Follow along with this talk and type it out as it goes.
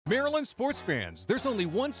Maryland sports fans, there's only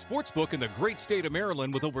one sports book in the great state of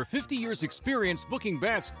Maryland with over 50 years experience booking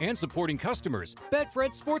bets and supporting customers.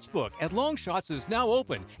 Betfred Sportsbook at Longshots is now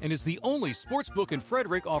open and is the only sports book in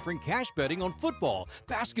Frederick offering cash betting on football,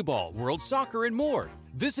 basketball, world soccer, and more.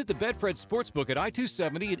 Visit the Betfred Sportsbook at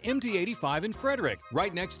I-270 and MD-85 in Frederick,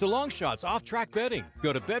 right next to Longshots off-track betting.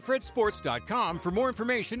 Go to betfredsports.com for more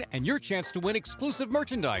information and your chance to win exclusive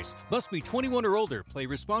merchandise. Must be 21 or older. Play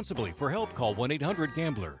responsibly. For help, call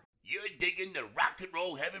 1-800-GAMBLER. You're digging the Rock and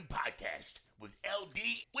Roll Heaven podcast with LD,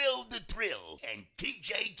 Will the Thrill, and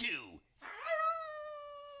TJ2.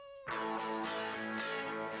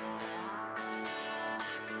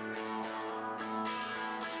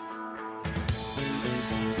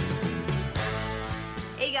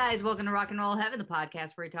 Hey guys, welcome to Rock and Roll Heaven, the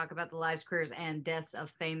podcast where we talk about the lives, careers, and deaths of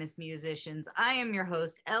famous musicians. I am your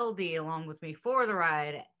host, LD, along with me for the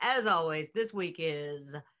ride. As always, this week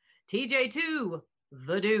is TJ2,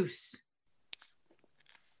 the Deuce.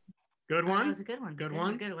 Good one. That was a good one. Good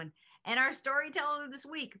one. Good one. And our storyteller this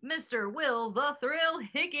week, Mr. Will the Thrill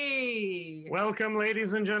Hickey. Welcome,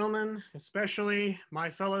 ladies and gentlemen, especially my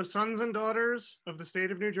fellow sons and daughters of the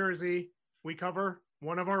state of New Jersey. We cover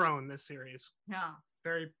one of our own this series. Yeah.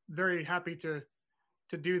 Very, very happy to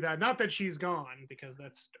do that. Not that she's gone, because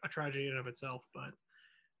that's a tragedy in and of itself, but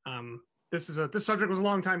this subject was a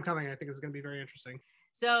long time coming. I think it's going to be very interesting.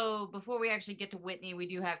 So before we actually get to Whitney, we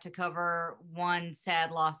do have to cover one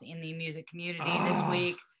sad loss in the music community this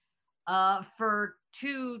week. For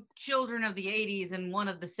two children of the 80s and one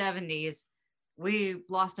of the 70s, we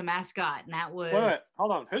lost a mascot, and that was... Wait,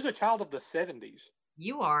 hold on. Who's a child of the 70s?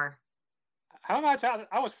 You are. How am I a child?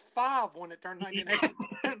 I was 5 when it turned 1980.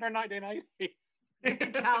 You're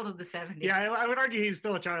a child of the 70s. Yeah, I would argue he's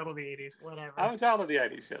still a child of the 80s. Whatever. I'm a child of the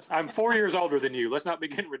 80s, yes. I'm 4 years older than you. Let's not be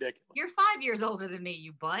getting ridiculous. You're 5 years older than me,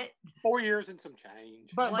 you butt. 4 years and some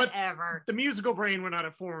change. But whatever. The musical brain would not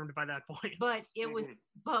have formed by that point. But it was.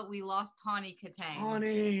 But we lost Tawny Katane.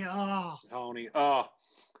 Tawny.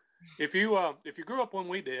 If you grew up when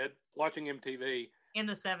we did, watching MTV in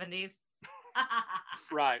the 70s.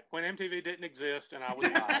 Right, when MTV didn't exist and I was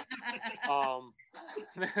 5.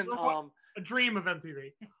 Then a dream of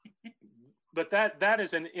MTV. But that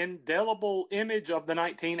is an indelible image of the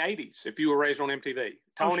 1980s. If you were raised on MTV,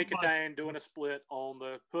 Tawny Katane doing a split on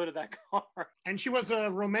the hood of that car, and she was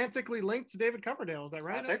romantically linked to David Coverdale. Is that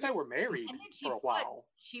right? I think they were married for a while.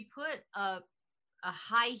 She put a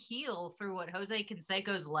high heel through Jose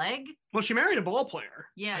Canseco's leg. Well, she married a ball player.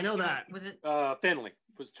 Yeah, I know that. Was it Finley?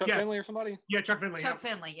 Was it Chuck Finley or somebody? Yeah, Chuck Finley.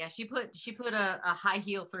 Finley. Yeah, she put a high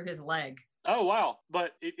heel through his leg. Oh, wow.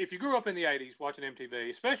 But if you grew up in the 80s watching MTV,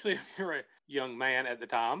 especially if you're a young man at the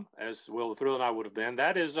time, as Will the Thrill and I would have been,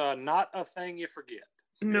 that is not a thing you forget.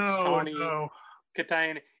 It's Tawny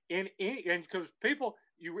Katane. And because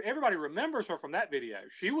everybody remembers her from that video.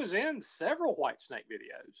 She was in several Whitesnake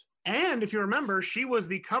videos. And if you remember, she was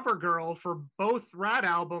the cover girl for both Rat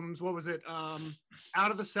albums. What was it?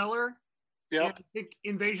 Out of the Cellar. Yeah. I think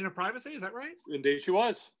Invasion of Privacy. Is that right? Indeed, she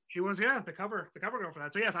was. She was, yeah, the cover girl for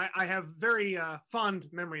that. So yes, I have very fond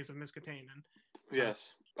memories of Miss Katane.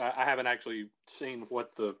 Yes, I haven't actually seen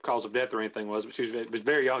what the cause of death or anything was, but she was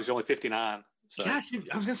very young. She's only 59. So yeah,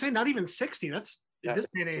 I was gonna say not even 60. That's this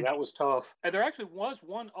day and age. So that was tough. And there actually was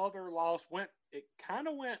one other loss. It kind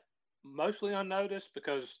of went mostly unnoticed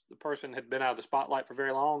because the person had been out of the spotlight for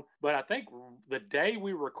very long. But I think the day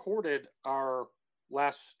we recorded our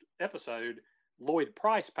last episode, Lloyd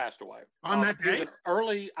Price passed away. On that day?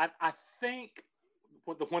 I think,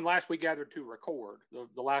 when last we gathered to record,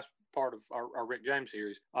 the last part of our Rick James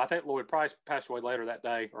series, I think Lloyd Price passed away later that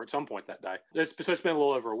day, or at some point that day. It's been a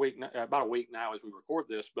little over a week, about a week now as we record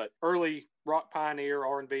this, but early rock pioneer,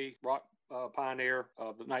 R&B rock pioneer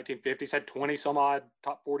of the 1950s, had 20 some odd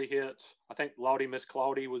top 40 hits. I think Lawdy Miss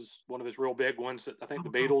Claudie was one of his real big ones that I think the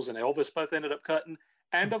Beatles and Elvis both ended up cutting.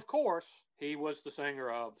 And of course, he was the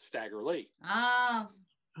singer of Stagger Lee. Oh,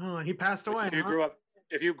 he passed away.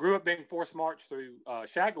 If you grew up being forced marched through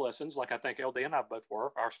shag lessons, like I think LD and I both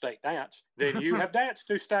were, our state dance, then you have danced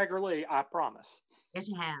to Stagger Lee, I promise. Yes,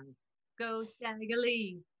 you have. Go Stagger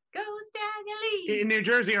Lee. Go Stagger Lee. In New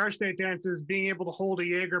Jersey, our state dance is being able to hold a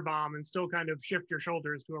Jaeger bomb and still kind of shift your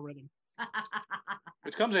shoulders to a rhythm.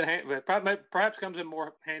 Which comes in perhaps comes in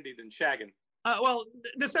more handy than shagging. Well,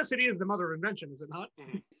 necessity is the mother of invention, is it not?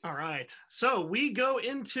 Mm-hmm. All right. So we go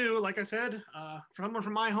into, like I said, someone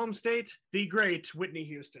from my home state, the great Whitney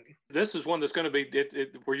Houston. This is one that's going to be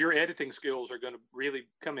where your editing skills are going to really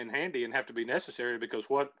come in handy and have to be necessary, because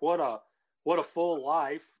what a full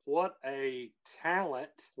life, what a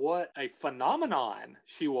talent, what a phenomenon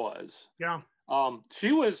she was. Yeah.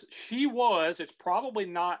 She was, it's probably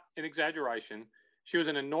not an exaggeration. She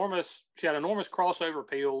had enormous crossover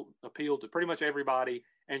appeal to pretty much everybody.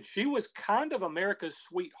 And she was kind of America's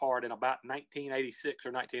sweetheart in about 1986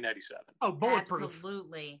 or 1987. Oh, bulletproof.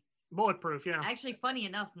 Absolutely. Bulletproof, yeah. Actually, funny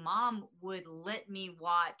enough, Mom would let me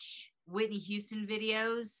watch Whitney Houston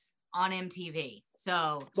videos on MTV.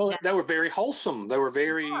 So they were very wholesome. They were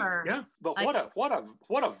very yeah. But what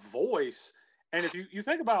a voice. And if you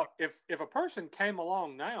think about if a person came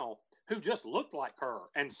along now who just looked like her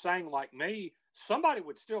and sang like me, somebody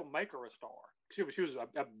would still make her a star. She was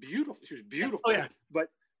beautiful. Oh, yeah. But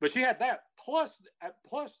she had that plus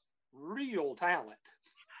real talent.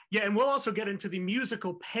 Yeah, and we'll also get into the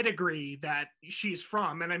musical pedigree that she's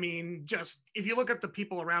from. And I mean, just if you look at the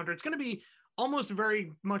people around her, it's going to be almost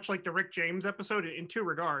very much like the Rick James episode in two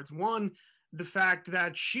regards. One, the fact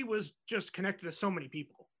that she was just connected to so many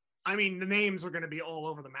people. I mean, the names are going to be all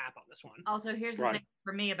over the map on this one. Also, here's the thing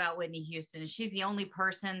for me about Whitney Houston. She's the only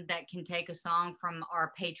person that can take a song from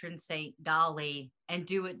our patron saint, Dolly, and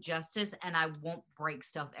do it justice, and I won't break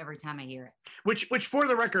stuff every time I hear it. Which for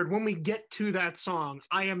the record, when we get to that song,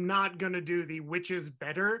 I am not going to do the which is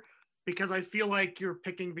better, because I feel like you're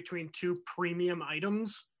picking between two premium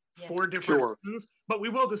items. Yes. For different reasons, but we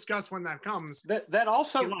will discuss when that comes. That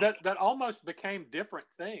almost became different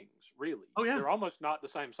things, really. Oh yeah, they're almost not the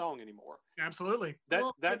same song anymore. Absolutely.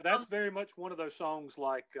 That's very much one of those songs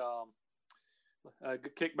like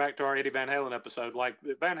kick back to our Eddie Van Halen episode, like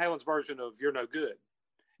Van Halen's version of "You're No Good."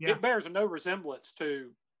 Yeah. It bears no resemblance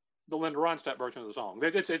to the Linda Ronstadt version of the song.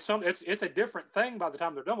 It's a different thing by the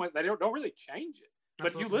time they're done with it. They don't really change it.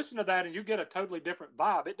 But you listen to that and you get a totally different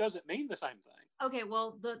vibe. It doesn't mean the same thing. Okay,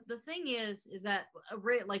 well, the thing is that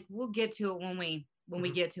like we'll get to it when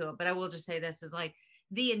we get to it. But I will just say this is like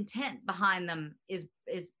the intent behind them is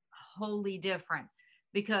wholly different,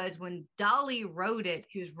 because when Dolly wrote it,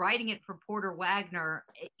 she was writing it for Porter Wagner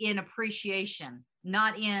in appreciation,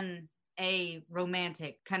 not in a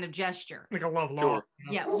romantic kind of gesture, like a love law. Sure.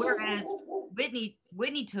 Yeah. Whereas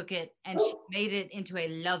Whitney took it and she made it into a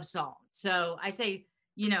love song. So I say,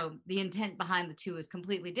 the intent behind the two is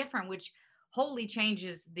completely different, which wholly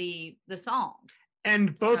changes the song.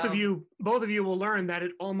 And both of you will learn that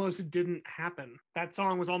it almost didn't happen. That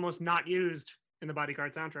song was almost not used in the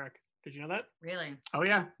Bodyguard soundtrack. Did you know that? Really? Oh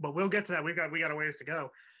yeah, but we'll get to that. We got a ways to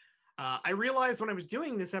go. I realized when I was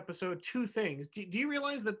doing this episode two things. Do you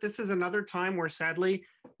realize that this is another time where sadly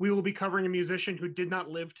we will be covering a musician who did not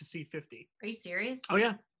live to see 50? Are you serious? Oh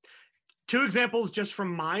yeah. Two examples just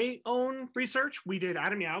from my own research. We did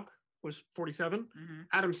Adam Yauch, was 47. Mm-hmm.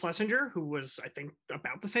 Adam Schlesinger, who was, I think,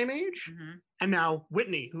 about the same age. Mm-hmm. And now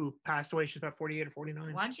Whitney, who passed away. She's about 48 or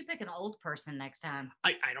 49. Why don't you pick an old person next time?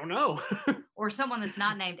 I don't know. Or someone that's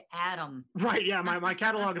not named Adam. Right, yeah. My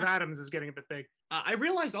catalog of Adams is getting a bit big. I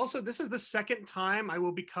realized also this is the second time I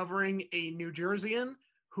will be covering a New Jerseyan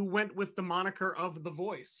who went with the moniker of The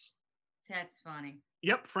Voice. That's funny.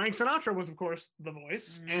 Yep, Frank Sinatra was, of course, The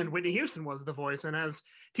Voice, and Whitney Houston was The Voice. And as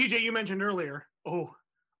TJ, you mentioned earlier, oh,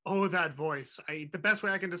 that voice. The best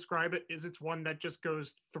way I can describe it is it's one that just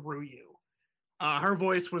goes through you. Her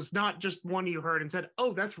voice was not just one you heard and said,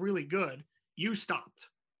 oh, that's really good. You stopped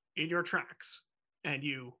in your tracks and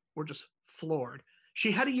you were just floored.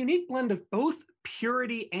 She had a unique blend of both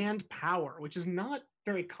purity and power, which is not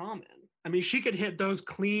very common. I mean, she could hit those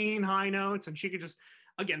clean high notes and she could just,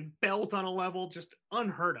 again, belt on a level just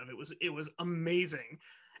unheard of. It was amazing.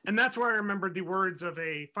 And that's where I remembered the words of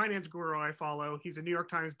a finance guru I follow. He's a New York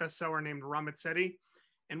Times bestseller named Ramit Sethi.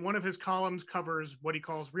 And one of his columns covers what he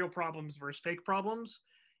calls real problems versus fake problems,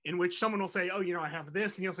 in which someone will say, oh, I have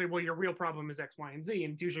this. And he'll say, well, your real problem is X, Y, and Z.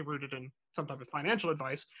 And it's usually rooted in some type of financial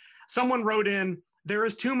advice. Someone wrote in, there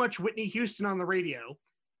is too much Whitney Houston on the radio.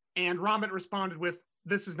 And Ramit responded with,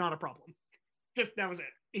 this is not a problem. Just, that was it.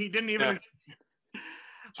 He didn't even. Yeah.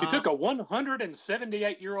 She took a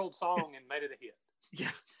 178-year-old song and made it a hit.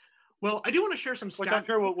 Yeah. Well, I do want to share some stats. Which I'm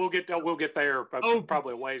sure we'll get there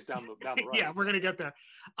probably a ways down the road. Yeah, we're going to get there.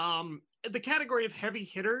 The category of heavy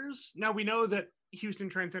hitters. Now, we know that Houston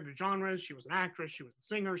transcended genres. She was an actress. She was a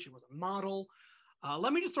singer. She was a model.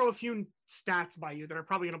 Let me just throw a few stats by you that are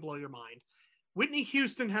probably going to blow your mind. Whitney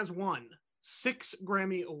Houston has won 6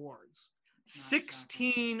 Grammy Awards,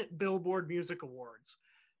 16 Billboard Music Awards,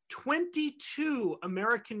 22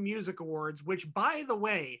 American Music Awards, which, by the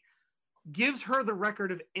way, gives her the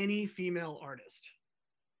record of any female artist.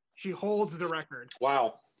 She holds the record.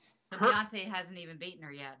 Wow. Beyonce hasn't even beaten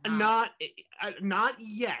her yet. Huh? Not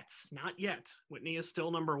yet. Whitney is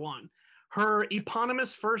still number 1. Her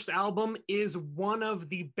eponymous first album is one of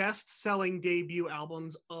the best-selling debut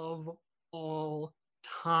albums of all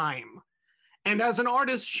time. And as an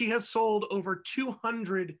artist, she has sold over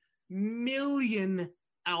 200 million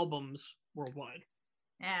albums worldwide.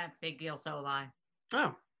 Yeah, big deal. So have I.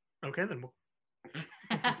 Oh, okay, then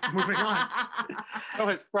moving on. So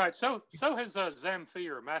has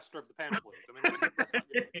Zamfir, Master of the Pan Flute. I mean, that's not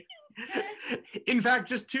good. In fact,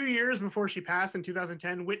 just 2 years before she passed in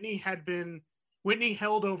 2010, Whitney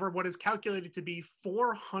held over what is calculated to be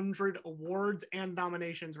 400 awards and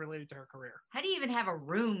nominations related to her career. How do you even have a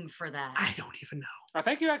room for that? I don't even know. I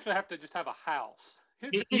think you actually have to just have a house.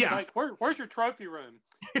 Yeah. Like, where's your trophy room?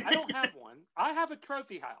 I don't have one. I have a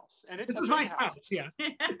trophy house, and it's This is my house. Yeah,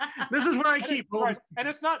 this is where I keep. Right. And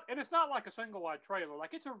it's not like a single wide trailer.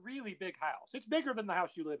 Like, it's a really big house. It's bigger than the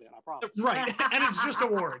house you live in. I promise. Right, and it's just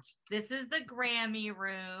awards. This is the Grammy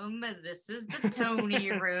room. This is the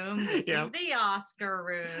Tony room. This Yeah. is the Oscar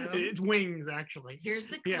room. It's wings, actually. Here's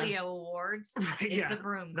the Clio Awards. Right, It's yeah. a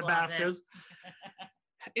broom The closet. BAFTAs.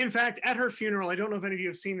 In fact, at her funeral, I don't know if any of you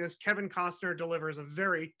have seen this, Kevin Costner delivers a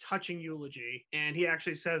very touching eulogy. And he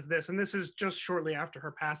actually says this, and this is just shortly after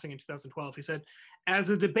her passing in 2012. He said, "As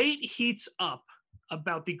the debate heats up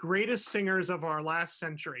about the greatest singers of our last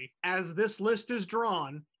century, as this list is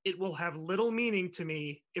drawn, it will have little meaning to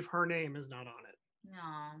me if her name is not on it."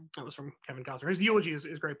 No. That was from Kevin Costner. His eulogy is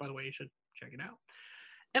great, by the way. You should check it out.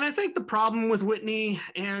 And I think the problem with Whitney,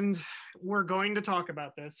 and we're going to talk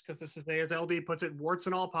about this because this is, as LD puts it, warts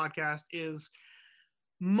and all podcast, is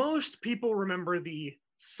most people remember the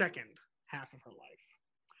second half of her life,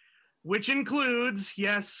 which includes,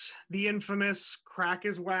 yes, the infamous crack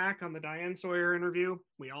is whack on the Diane Sawyer interview.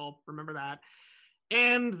 We all remember that.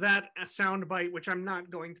 And that soundbite, which I'm not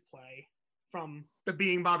going to play, from the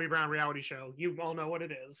Being Bobby Brown reality show. You all know what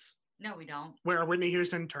it is. No, we don't. Where Whitney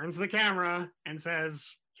Houston turns to the camera and says,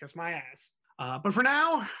 "Kiss my ass." But for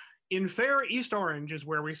now, in fair East Orange is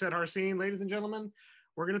where we set our scene, ladies and gentlemen.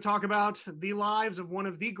 We're going to talk about the lives of one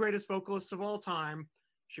of the greatest vocalists of all time.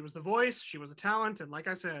 She was the voice, she was a talent, and like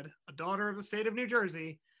I said, a daughter of the state of New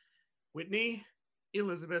Jersey, Whitney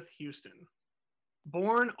Elizabeth Houston.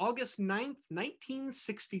 Born August 9th,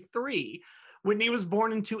 1963, Whitney was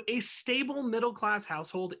born into a stable middle-class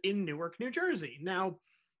household in Newark, New Jersey. Now,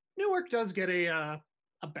 Newark does get a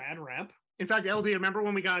bad rep. In fact, LD, remember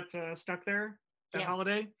when we got stuck there that Yes.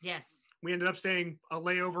 holiday? Yes. We ended up staying a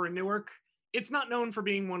layover in Newark. It's not known for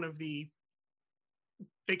being one of the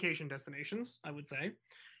vacation destinations, I would say.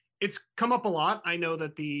 It's come up a lot. I know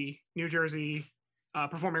that the New Jersey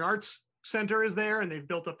Performing Arts Center is there, and they've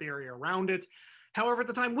built up the area around it. However, at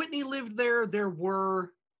the time Whitney lived there, there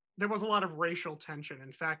was a lot of racial tension.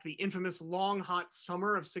 In fact, the infamous long, hot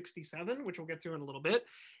summer of '67, which we'll get to in a little bit,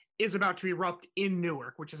 is about to erupt in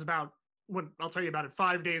Newark, which is about, what I'll tell you about it,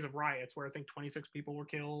 5 days of riots where I think 26 people were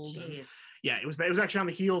killed. And, Jeez. yeah, it was actually on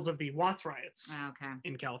the heels of the Watts riots Okay.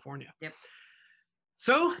 in California. Yep.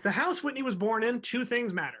 So the house Whitney was born in, two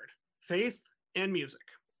things mattered: faith and music.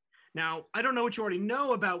 Now, I don't know what you already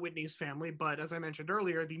know about Whitney's family, but as I mentioned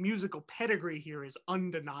earlier, the musical pedigree here is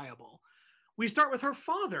undeniable. We start with her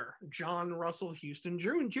father, John Russell Houston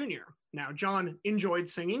Jr. Now, John enjoyed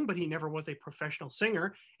singing, but he never was a professional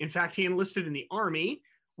singer. In fact, he enlisted in the Army,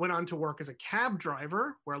 went on to work as a cab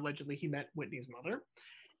driver, where allegedly he met Whitney's mother,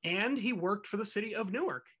 and he worked for the city of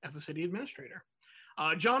Newark as a city administrator.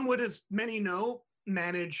 John would, as many know,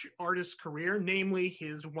 manage artists' career, namely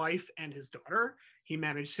his wife and his daughter. He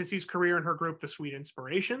managed Sissy's career in her group, The Sweet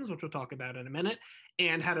Inspirations, which we'll talk about in a minute,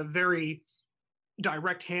 and had a very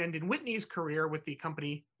direct hand in Whitney's career with the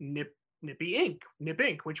company Nip Inc.,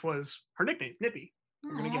 which was her nickname, Nippy.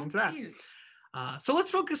 We're going to get into that. Cute. So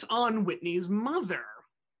let's focus on Whitney's mother,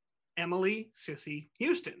 Emily Sissy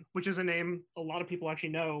Houston, which is a name a lot of people actually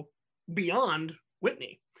know beyond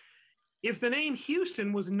Whitney. If the name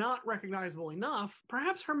Houston was not recognizable enough,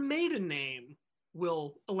 perhaps her maiden name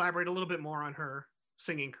will elaborate a little bit more on her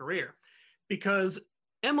singing career, because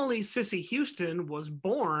Emily Sissy Houston was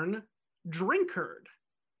born Drinkard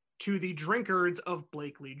to the Drinkards of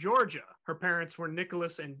Blakely, Georgia. Her parents were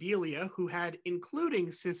Nicholas and Delia, who had, including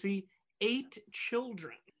Sissy, 8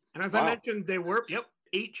 children. And as I mentioned, they were,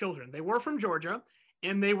 8 children. They were from Georgia,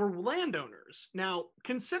 and they were landowners. Now,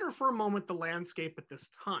 consider for a moment the landscape at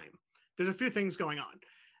this time. There's a few things going on.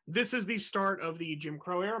 This is the start of the Jim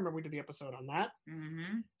Crow era. Remember we did the episode on that?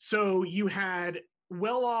 Mm-hmm. So you had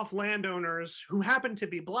well-off landowners who happened to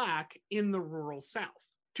be Black in the rural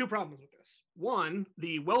South. 2 problems with this. One,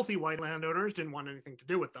 the wealthy white landowners didn't want anything to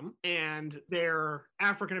do with them, and their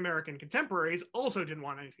African-American contemporaries also didn't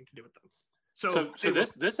want anything to do with them. So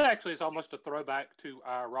this actually is almost a throwback to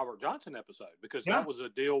our Robert Johnson episode, because that was a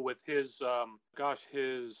deal with his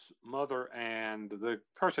his mother and the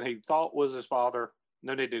person he thought was his father.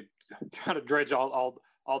 no need to try to dredge all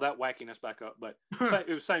that wackiness back up. But it was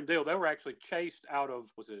the same deal. They were actually chased out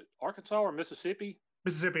of, was it Arkansas or Mississippi?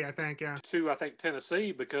 Mississippi, I think, yeah. To, I think,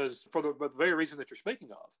 Tennessee, because for the very reason that you're speaking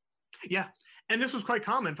of. Yeah. And this was quite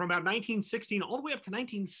common from about 1916 all the way up to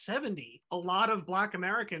 1970. A lot of Black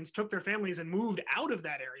Americans took their families and moved out of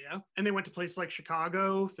that area. And they went to places like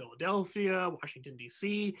Chicago, Philadelphia, Washington,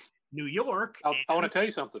 D.C., New York. I want to tell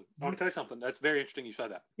you something. That's very interesting you say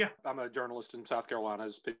that. Yeah. I'm a journalist in South Carolina,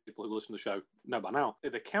 as people who listen to the show know by now.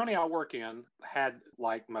 The county I work in had,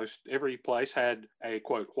 like most every place, had a,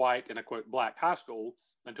 quote, white and a, quote, black high school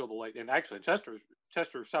until the late, and actually in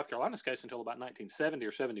Chester, South Carolina's case, until about 1970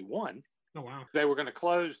 or 71. Oh, wow. They were going to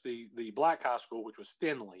close the black high school, which was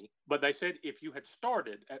Findlay, but they said if you had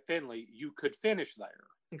started at Findlay, you could finish there.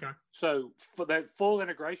 Okay. So for that full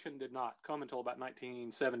integration did not come until about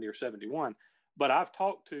 1970 or 71. But I've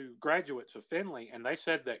talked to graduates of Findlay, and they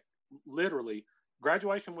said that literally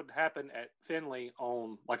graduation would happen at Findlay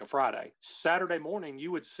on like a Friday. Saturday morning,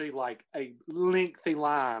 you would see like a lengthy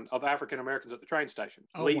line of African Americans at the train station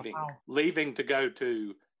leaving to go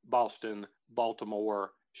to Boston,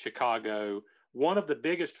 Baltimore, Chicago. One of the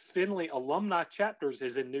biggest Findlay alumni chapters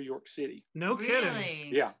is in New York City. No kidding. Really?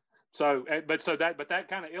 Yeah. So that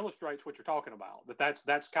kind of illustrates what you're talking about.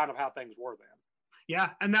 That's kind of how things were then.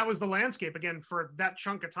 Yeah, and that was the landscape again for that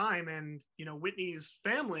chunk of time. And Whitney's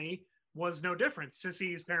family was no different.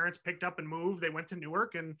 Sissy's parents picked up and moved. They went to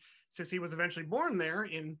Newark, and Sissy was eventually born there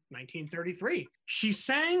in 1933. She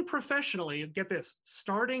sang professionally, get this,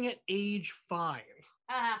 starting at age 5.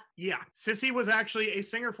 Yeah, Sissy was actually a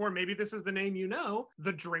singer for, maybe this is the name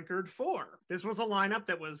the Drinkard Four. This was a lineup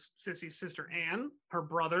that was Sissy's sister Anne, her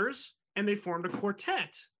brothers, and they formed a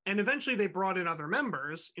quartet. And eventually they brought in other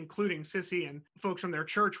members, including Sissy and folks from their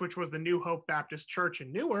church, which was the New Hope Baptist Church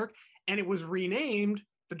in Newark, and it was renamed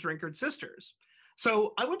the Drinkard Sisters.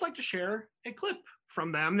 So I would like to share a clip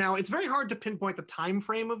from them. Now, it's very hard to pinpoint the time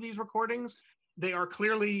frame of these recordings. They are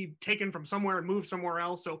clearly taken from somewhere and moved somewhere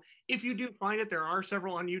else. So if you do find it, there are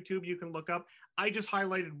several on YouTube you can look up. I just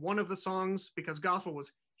highlighted one of the songs because gospel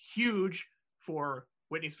was huge for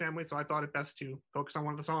Whitney's family, so I thought it best to focus on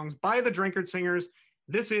one of the songs by the Drinkard Singers.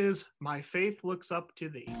 This is My Faith Looks Up to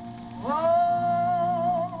Thee.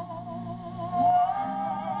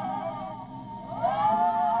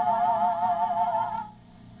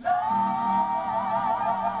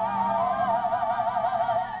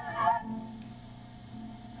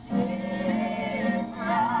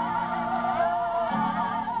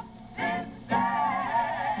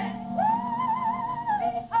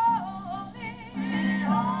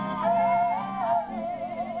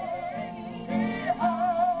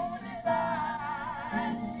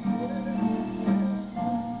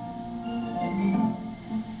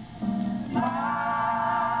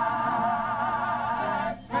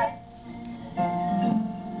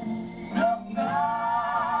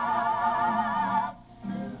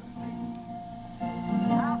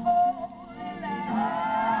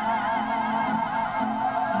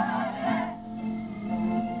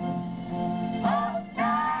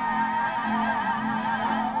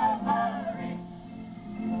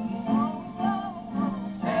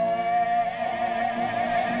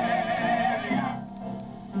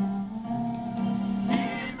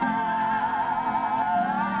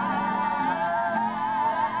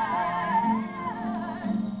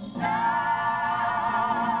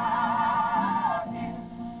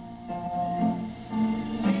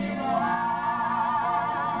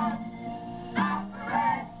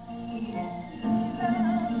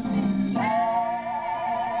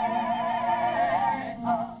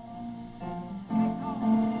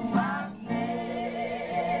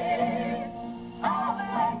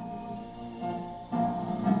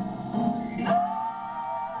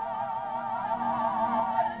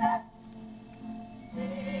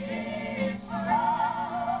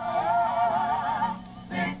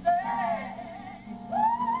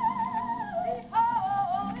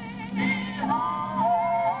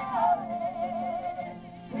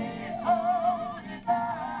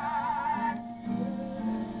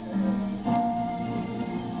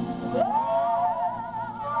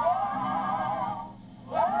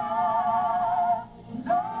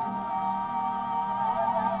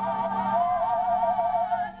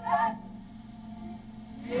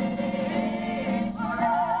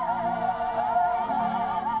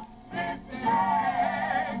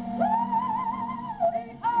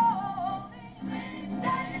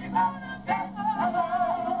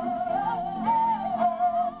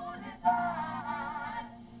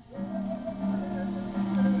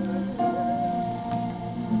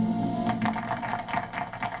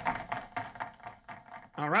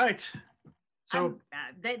 All right. So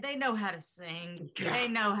They know how to sing. Yeah. They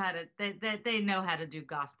know how to they know how to do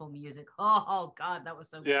gospel music. Oh God, that was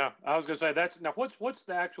so good. Yeah, I was gonna say that's now. What's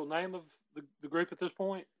the actual name of the group at this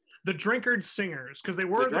point? The Drinkard Singers, because they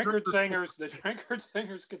were The Drinkard Singers. The Drinkard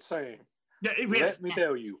Singers could sing. Yeah, Let me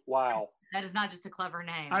tell you, wow. That is not just a clever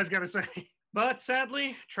name. I was gonna say, but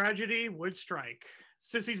sadly, tragedy would strike.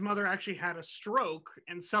 Sissy's mother actually had a stroke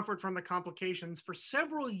and suffered from the complications for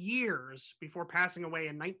several years before passing away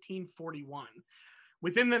in 1941.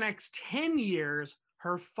 Within the next 10 years,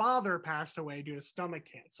 her father passed away due to stomach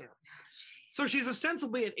cancer. So she's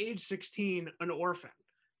ostensibly at age 16 an orphan.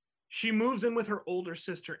 She moves in with her older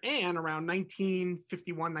sister Anne around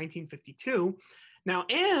 1951, 1952. Now,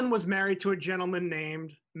 Anne was married to a gentleman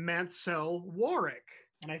named Mansell Warwick.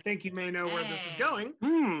 And I think you may know where this is going.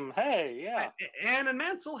 Hey, yeah. Anne and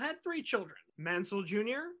Mansell had 3 children. Mansell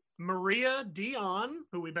Jr., Maria Dion,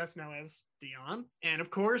 who we best know as Dion, and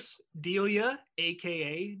of course, Delia,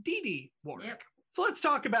 a.k.a. Dee Dee Warwick. Yep. So let's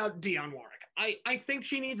talk about Dionne Warwick. I think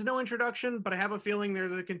she needs no introduction, but I have a feeling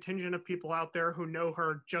there's a contingent of people out there who know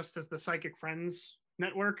her just as the Psychic Friends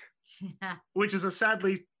network, which is a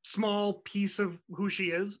sadly small piece of who she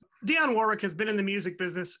is. Dionne Warwick has been in the music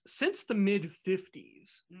business since the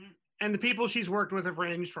mid-50s. And the people she's worked with have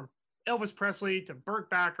ranged from Elvis Presley to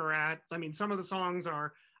Burt Bacharach. I mean, some of the songs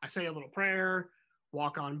are I Say a Little Prayer,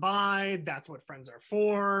 Walk On By, That's What Friends Are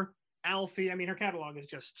For, Alfie. I mean, her catalog is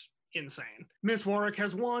just insane. Miss Warwick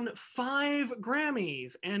has won 5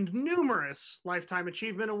 Grammys and numerous Lifetime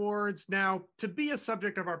Achievement Awards. Now, to be a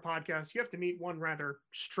subject of our podcast, you have to meet one rather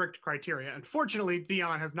strict criteria. Unfortunately,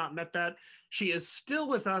 Dionne has not met that. She is still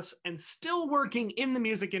with us and still working in the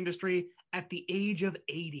music industry at the age of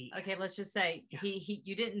 80. Okay, let's just say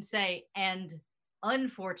you didn't say and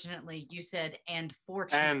unfortunately, you said and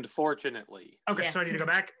fortunately. And fortunately. Okay, Yes. so I need to go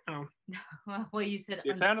back. Oh. Well, you said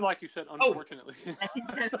It sounded like you said unfortunately.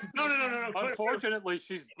 No. Unfortunately,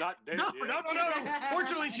 she's not dead No. yet.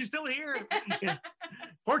 Fortunately, she's still here.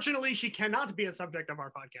 Fortunately, she cannot be a subject of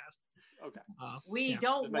our podcast. Okay. We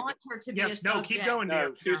don't Just make want her to be Yes, a no, subject. keep going.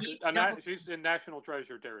 No, dear. she's in national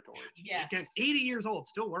treasure territory. Yes. Again, 80 years old,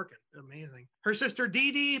 still working. Amazing. Her sister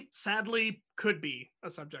Dee Dee, sadly, could be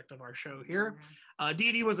a subject of our show here.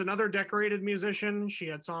 Dee Dee was another decorated musician. She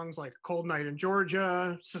had songs like Cold Night in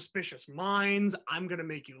Georgia, Suspicious Minds, I'm Gonna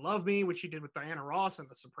Make You Love Me, which she did with Diana Ross and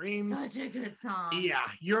the Supremes. Such a good song. Yeah,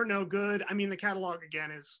 You're No Good. I mean, the catalog,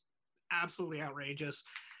 again, is absolutely outrageous.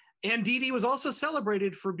 And Dee Dee was also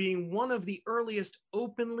celebrated for being one of the earliest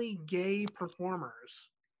openly gay performers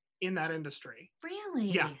in that industry. Really?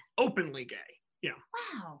 Yeah, openly gay. Yeah.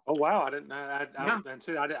 Wow. Oh wow! I didn't. I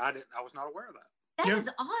was not aware of that. That is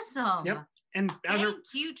awesome. Yep. And as a Thank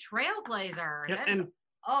you, Trailblazer. Yep, That is-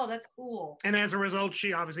 that's cool. And as a result,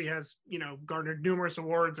 she obviously has, garnered numerous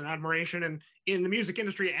awards and admiration in the music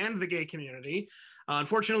industry and the gay community.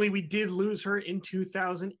 Unfortunately, we did lose her in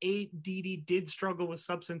 2008. Dee Dee did struggle with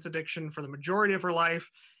substance addiction for the majority of her life,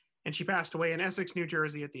 and she passed away in Essex, New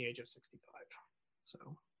Jersey at the age of 65.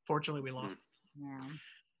 So fortunately, we lost her. Yeah.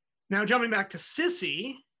 Now, jumping back to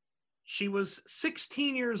Sissy, she was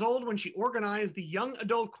 16 years old when she organized the Young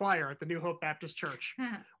Adult Choir at the New Hope Baptist Church,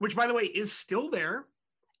 which, by the way, is still there.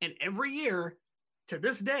 And every year, to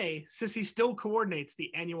this day, Sissy still coordinates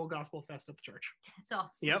the annual Gospel Fest at the church. That's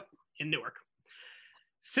awesome. Yep, in Newark.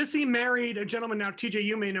 Sissy married a gentleman, now TJ,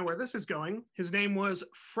 you may know where this is going. His name was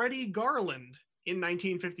Freddie Garland in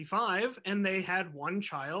 1955, and they had one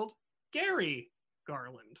child, Gary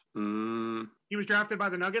Garland. He was drafted by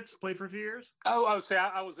the Nuggets, played for a few years. See,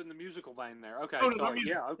 I was in the musical vein there. Okay, Oh, no, sorry.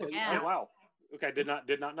 no, Yeah, okay. Yeah. Oh, wow. Okay, did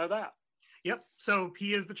not know that. Yep, so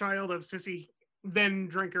he is the child of Sissy, then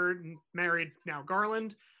Drinkard, and married now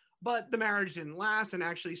Garland. But the marriage didn't last, and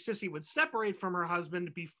actually Sissy would separate from her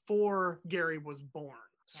husband before Gary was born.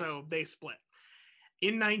 So they split.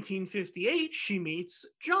 In 1958, she meets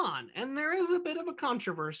John, and there is a bit of a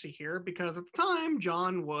controversy here because at the time,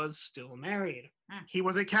 John was still married. He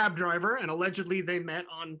was a cab driver, and allegedly they met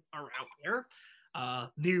on a route there.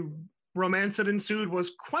 The romance that ensued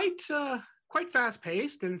was quite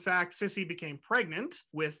fast-paced. In fact, Sissy became pregnant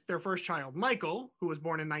with their first child, Michael, who was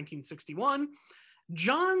born in 1961.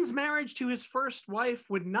 John's marriage to his first wife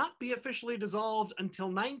would not be officially dissolved until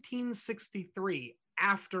 1963,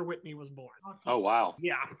 after Whitney was born. Oh, wow.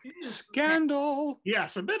 Yeah. Scandal.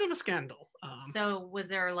 Yes, a bit of a scandal. So was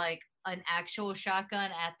there like an actual shotgun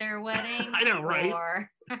at their wedding? I know, right? Or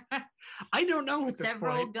I don't know at this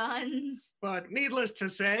several point. guns? But needless to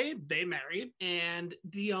say, they married, and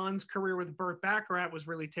Dionne's career with Burt Bacharach was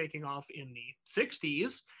really taking off in the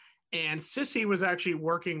 60s. And Sissy was actually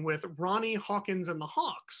working with Ronnie Hawkins and the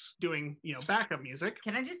Hawks doing, backup music.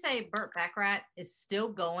 Can I just say Burt Bacharach is still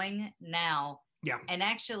going now? Yeah. And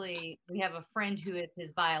actually, we have a friend who is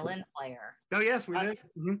his violin player. Oh, yes, we did.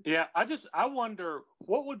 Mm-hmm. Yeah, I wonder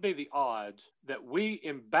what would be the odds that we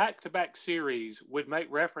in back-to-back series would make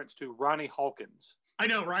reference to Ronnie Hawkins. I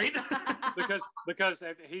know, right? because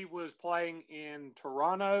he was playing in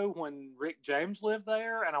Toronto when Rick James lived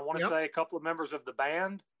there, and I want to say a couple of members of the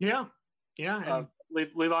band. Yeah.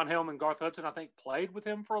 Levon Helm and Garth Hudson, I think, played with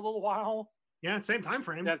him for a little while. Yeah, same time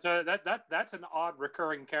frame. Yeah, so that's an odd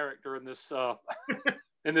recurring character in this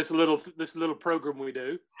in this little program we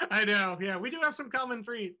do. I know. Yeah, we do have some common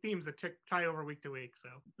themes that tie over week to week.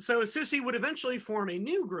 So Sissy would eventually form a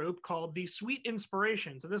new group called the Sweet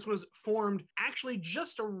Inspirations. And this was formed actually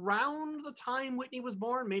just around the time Whitney was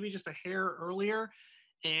born, maybe just a hair earlier.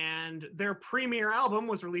 And their premiere album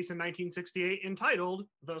was released in 1968 entitled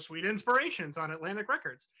The Sweet Inspirations on Atlantic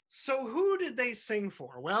Records. So who did they sing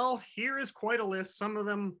for? Well, here is quite a list. Some of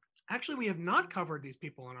them, actually, we have not covered these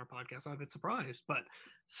people on our podcast. I'm a bit surprised, but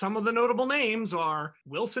some of the notable names are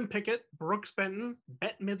Wilson Pickett, Brooks Benton,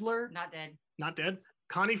 Bette Midler. Not dead.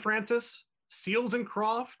 Connie Francis, Seals and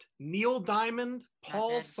Croft, Neil Diamond,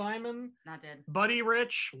 Paul Simon. Not dead. Buddy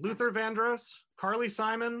Rich, Luther Vandross, Carly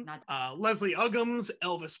Simon, Leslie Uggams,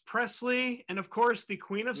 Elvis Presley, and of course the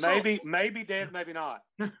Queen of Soul. Maybe dead, maybe not.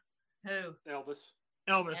 Who?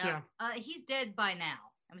 Elvis, yeah. He's dead by now.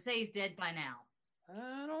 I'm gonna say he's dead by now.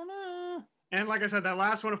 I don't know. And like I said, that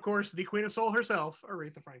last one, of course, the Queen of Soul herself,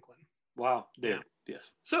 Aretha Franklin. Wow, dead.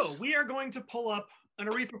 Yes. So we are going to pull up an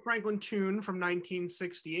Aretha Franklin tune from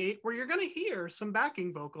 1968 where you're going to hear some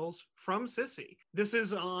backing vocals from Sissy. This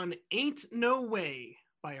is on Ain't No Way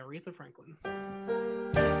by Aretha Franklin.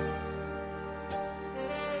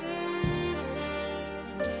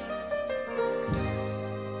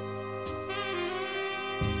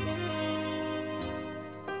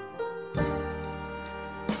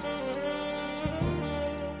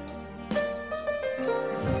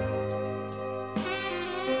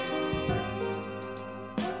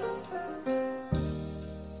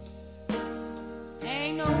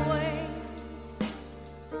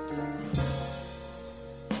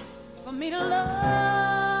 Me to love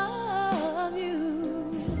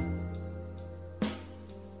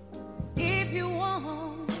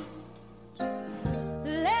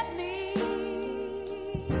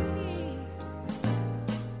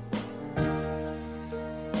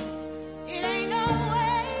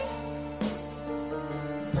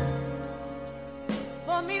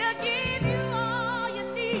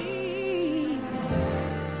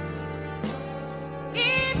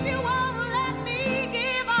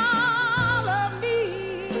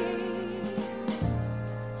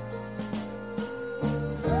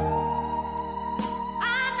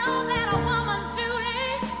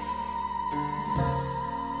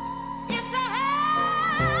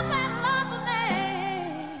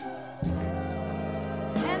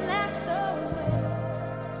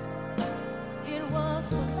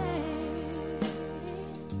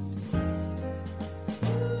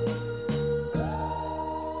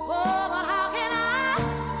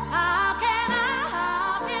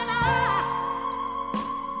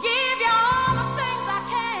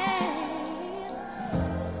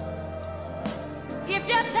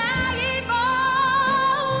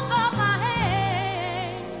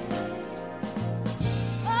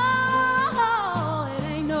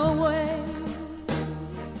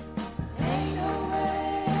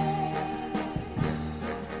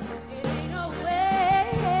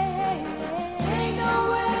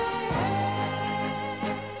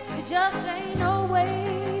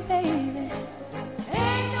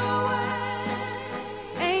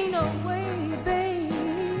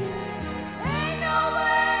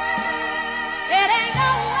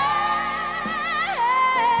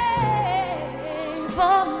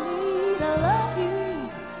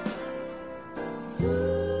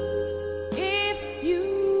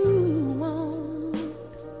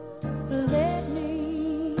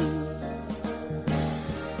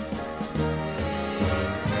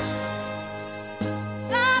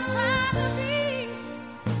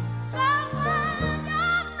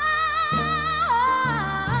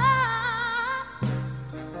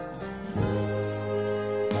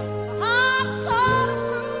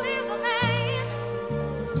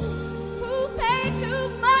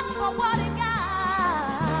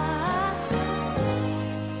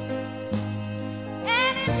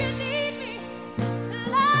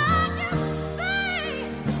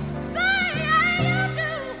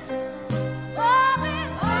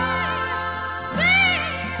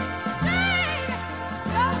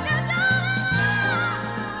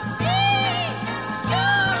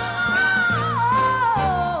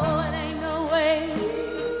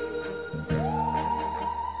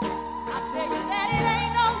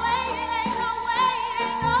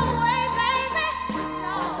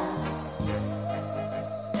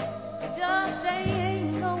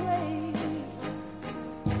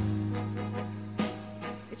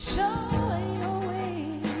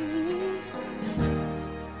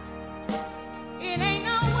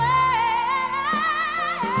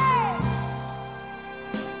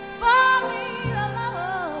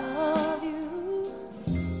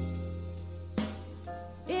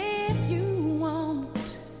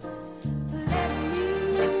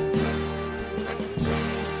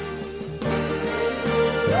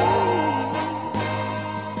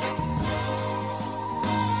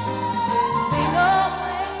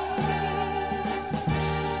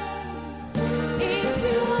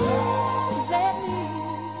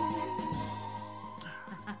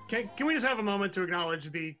Can we just have a moment to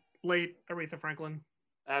acknowledge the late Aretha Franklin?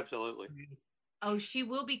 Absolutely. Oh, she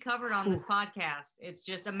will be covered on this podcast. It's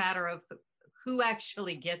just a matter of who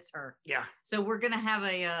actually gets her. Yeah. So we're going to have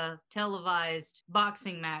a televised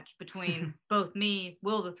boxing match between both me,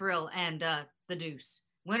 Will the Thrill, and the Deuce.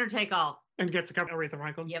 Winner take all. And gets to cover Aretha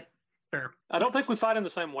Franklin? Yep. Fair. I don't think we fight in the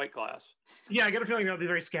same weight class. Yeah, I get a feeling that'll be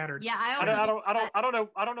very scattered. Yeah, I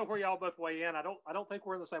don't know where y'all both weigh in. I don't think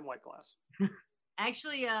we're in the same weight class.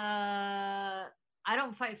 Actually, I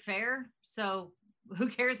don't fight fair, so who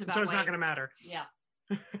cares about So it's weight? not going to matter. Yeah.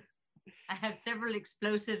 I have several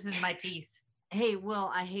explosives in my teeth. Hey,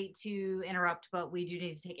 Will, I hate to interrupt, but we do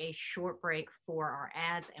need to take a short break for our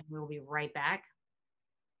ads, and we'll be right back.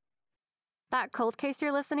 That cold case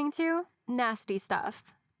you're listening to? Nasty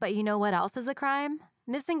stuff. But you know what else is a crime?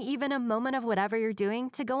 Missing even a moment of whatever you're doing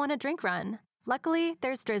to go on a drink run. Luckily,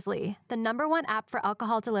 there's Drizzly, the #1 app for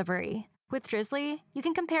alcohol delivery. With Drizzly, you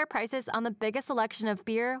can compare prices on the biggest selection of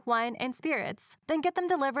beer, wine, and spirits, then get them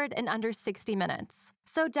delivered in under 60 minutes.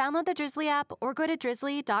 So download the Drizzly app or go to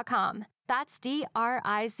drizzly.com. That's DRIZLY.com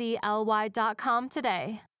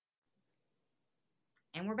today.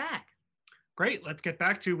 And we're back. Great. Let's get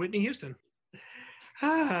back to Whitney Houston.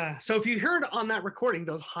 So if you heard on that recording,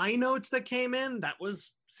 those high notes that came in, that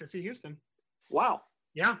was Sissy Houston. Wow.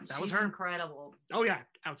 Yeah, that was She's her. incredible. Oh, yeah.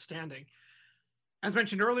 Outstanding. As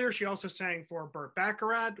mentioned earlier, she also sang for Burt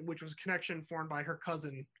Bacharach, which was a connection formed by her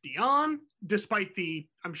cousin Dionne. Despite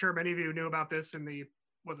I'm sure many of you knew about this in the,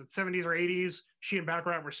 was it 70s or 80s? She and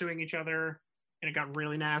Bacharach were suing each other, and it got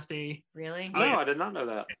really nasty. Really? No, I did not know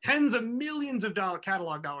that. Tens of millions of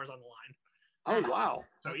catalog dollars on the line. Oh, wow.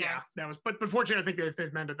 So Okay. yeah, that was, but fortunately, I think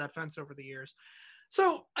they've mended that fence over the years.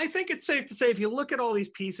 So I think it's safe to say if you look at all these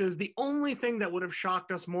pieces, the only thing that would have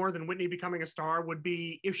shocked us more than Whitney becoming a star would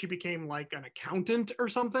be if she became like an accountant or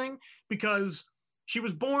something, because she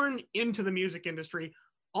was born into the music industry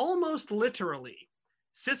almost literally.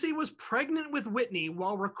 Sissy was pregnant with Whitney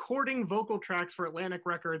while recording vocal tracks for Atlantic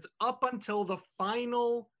Records up until the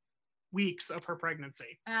final weeks of her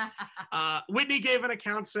pregnancy. Whitney gave an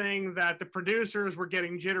account saying that the producers were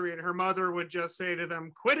getting jittery and her mother would just say to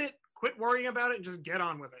them, quit worrying about it and just get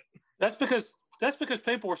on with it. That's because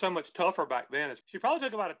people were so much tougher back then. She probably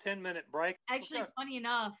took about a 10-minute break. Actually, funny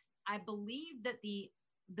enough, I believe that the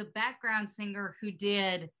background singer who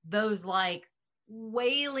did those like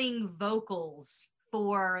wailing vocals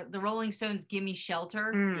for the Rolling Stones' "Gimme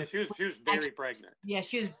Shelter." Yeah, she was very pregnant. Yeah,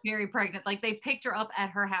 she was very pregnant. Like they picked her up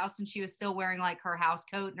at her house and she was still wearing like her house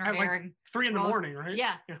coat and her At hair. like 3 a.m, right?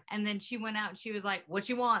 Yeah. And then she went out and she was like, "What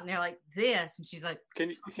you want?" And they're like, "This." And she's like,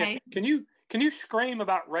 Can okay. you scream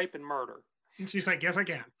about rape and murder? And she's like, yes, I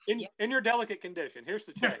can. In your delicate condition. Here's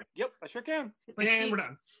the check. Yep, I sure can. But we're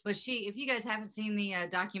done. But if you guys haven't seen the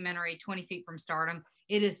documentary 20 Feet from Stardom,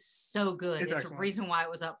 it is so good. It's a reason why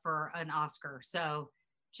it was up for an Oscar. So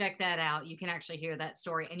check that out. You can actually hear that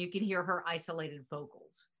story and you can hear her isolated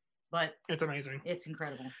vocals. But it's amazing. It's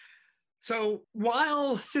incredible. So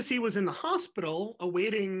while Sissy was in the hospital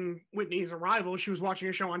awaiting Whitney's arrival, she was watching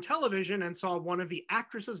a show on television and saw one of the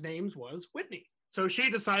actresses' names was Whitney. So she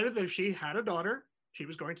decided that if she had a daughter, she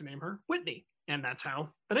was going to name her Whitney. And that's how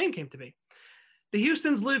the name came to be. The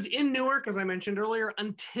Houstons lived in Newark, as I mentioned earlier,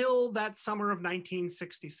 until that summer of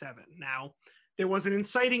 1967. Now, there was an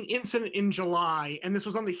inciting incident in July, and this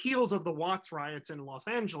was on the heels of the Watts riots in Los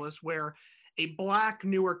Angeles, where a black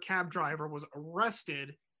Newark cab driver was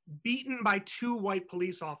arrested, beaten by 2 white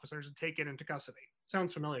police officers, and taken into custody.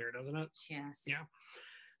 Sounds familiar, doesn't it? Yes. Yeah.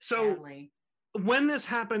 So sadly, when this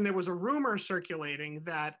happened, there was a rumor circulating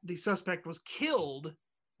that the suspect was killed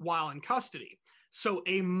while in custody. So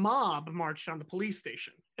a mob marched on the police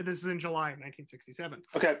station. And this is in July of 1967.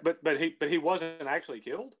 Okay, but he wasn't actually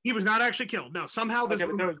killed? He was not actually killed. No, somehow this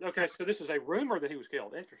okay, so this is a rumor that he was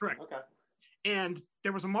killed. Interesting. Correct. Okay. And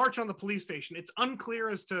there was a march on the police station. It's unclear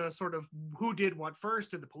as to sort of who did what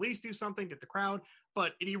first. Did the police do something? Did the crowd?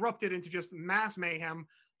 But it erupted into just mass mayhem.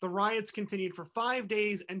 The riots continued for 5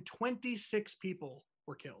 days and 26 people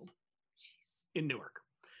were killed in Newark.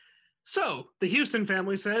 So the Houston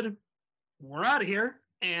family said, we're out of here,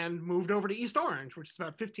 and moved over to East Orange, which is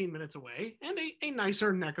about 15 minutes away, and a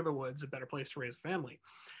nicer neck of the woods, a better place to raise a family.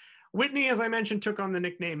 Whitney, as I mentioned, took on the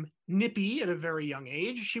nickname Nippy at a very young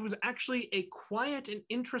age. She was actually a quiet and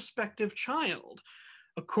introspective child.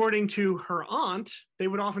 According to her aunt, they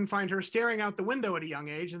would often find her staring out the window at a young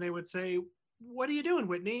age, and they would say, "What are you doing,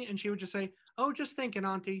 Whitney?" And she would just say, "Oh, just thinking,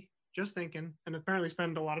 Auntie, just thinking," and apparently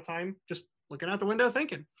spend a lot of time just looking out the window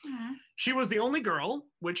thinking. Mm-hmm. She was the only girl,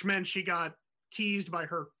 which meant she got teased by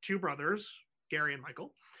her 2 brothers, Gary and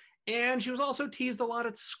Michael. And she was also teased a lot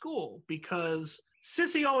at school because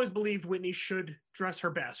Sissy always believed Whitney should dress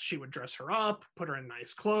her best. She would dress her up, put her in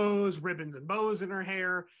nice clothes, ribbons and bows in her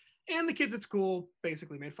hair, and the kids at school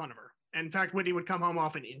basically made fun of her. In fact, Whitney would come home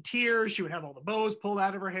often in tears. She would have all the bows pulled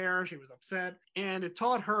out of her hair. She was upset. And it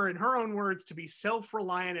taught her, in her own words, to be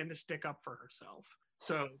self-reliant and to stick up for herself.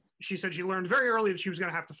 So she said she learned very early that she was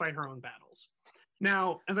going to have to fight her own battles.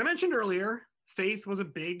 Now, as I mentioned earlier, faith was a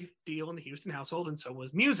big deal in the Houston household, and so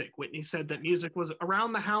was music. Whitney said that music was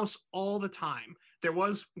around the house all the time. There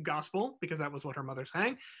was gospel, because that was what her mother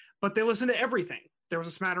sang, but they listened to everything. There was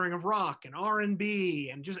a smattering of rock and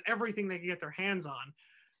R&B and just everything they could get their hands on,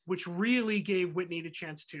 which really gave Whitney the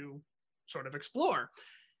chance to sort of explore.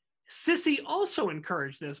 Sissy also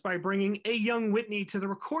encouraged this by bringing a young Whitney to the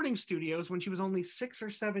recording studios when she was only 6 or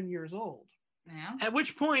 7 years old. Yeah. At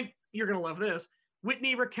which point, you're going to love this,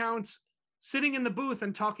 Whitney recounts sitting in the booth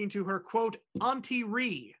and talking to her, quote, Auntie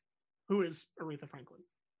Ree, who is Aretha Franklin.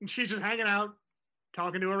 And she's just hanging out,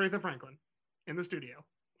 talking to Aretha Franklin in the studio.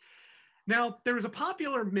 Now, there is a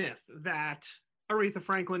popular myth that Aretha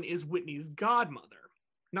Franklin is Whitney's godmother.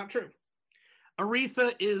 Not true.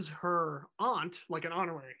 Aretha is her aunt, like an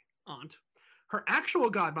honorary aunt. Her actual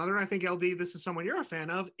godmother, and I think, LD, this is someone you're a fan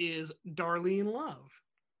of, is Darlene Love.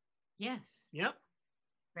 Yes. Yep.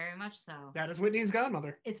 Very much so. That is Whitney's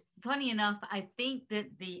godmother. It's funny enough, I think that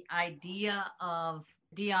the idea of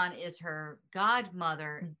Dion is her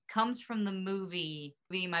godmother comes from the movie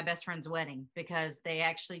My Best Friend's Wedding, because they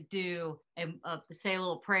actually do say a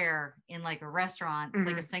little prayer in like a restaurant. It's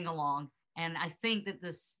like a sing-along. And I think that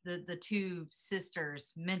the two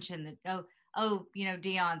sisters mentioned that,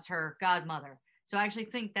 Dion's her godmother. So I actually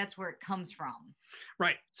think that's where it comes from.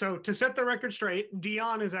 Right. So to set the record straight,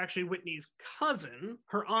 Dion is actually Whitney's cousin.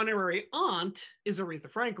 Her honorary aunt is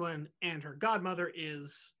Aretha Franklin, and her godmother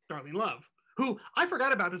is Darlene Love, who I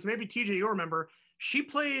forgot about this. Maybe TJ, you'll remember. She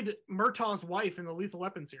played Murtaugh's wife in the Lethal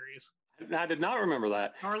Weapon series. I did not remember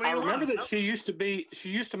that. Darlene I remember Love. that she used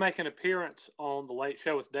to make an appearance on The Late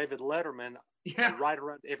Show with David Letterman right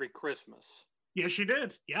around every Christmas. Yes, she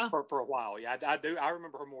did. Yeah. For a while. Yeah, I do. I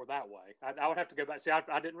remember her more that way. I would have to go back. See,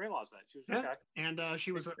 I didn't realize that. She was okay. And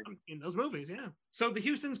she was in those movies, yeah. So the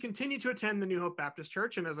Houstons continue to attend the New Hope Baptist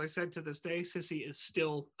Church. And as I said, to this day, Sissy is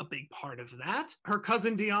still a big part of that. Her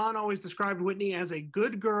cousin Dion always described Whitney as a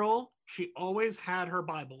good girl. She always had her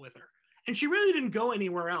Bible with her. And she really didn't go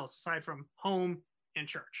anywhere else aside from home and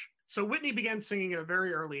church. So Whitney began singing at a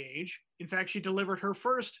very early age. In fact, she delivered her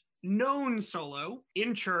first known solo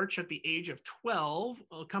in church at the age of 12,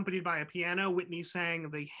 accompanied by a piano. Whitney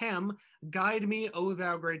sang the hymn, Guide Me, O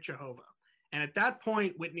Thou Great Jehovah. And at that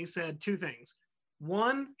point, Whitney said two things.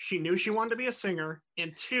 One, she knew she wanted to be a singer,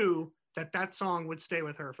 and two, that song would stay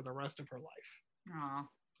with her for the rest of her life. Aww.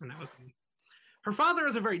 And that was her father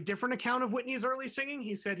has a very different account of Whitney's early singing.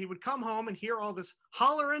 He said he would come home and hear all this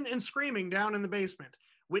hollering and screaming down in the basement.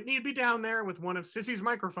 Whitney would be down there with one of Sissy's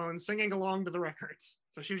microphones singing along to the records.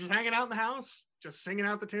 So she was just hanging out in the house, just singing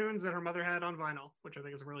out the tunes that her mother had on vinyl, which I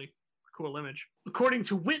think is a really cool image. According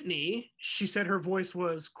to Whitney, she said her voice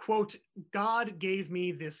was, quote, God gave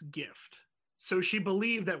me this gift. So she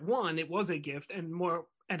believed that, one, it was a gift, and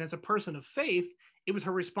as a person of faith, it was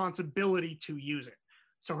her responsibility to use it.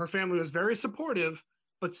 So her family was very supportive,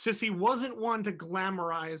 but Sissy wasn't one to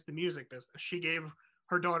glamorize the music business. She gave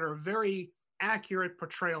her daughter a very accurate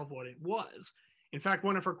portrayal of what it was. In fact,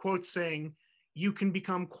 one of her quotes saying, "You can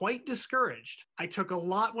become quite discouraged. I took a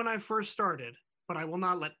lot when I first started, but I will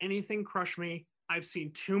not let anything crush me. I've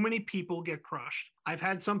seen too many people get crushed. I've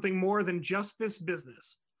had something more than just this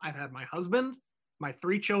business. I've had my husband, my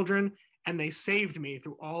 3 children, and they saved me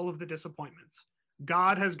through all of the disappointments.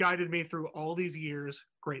 God has guided me through all these years,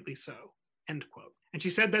 greatly so," end quote. And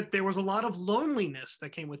she said that there was a lot of loneliness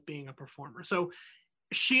that came with being a performer. So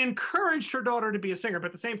she encouraged her daughter to be a singer, but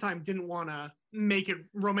at the same time didn't want to make it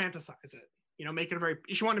romanticize it. She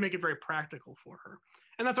wanted to make it very practical for her.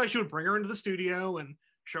 And that's why she would bring her into the studio and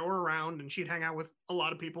show her around, and she'd hang out with a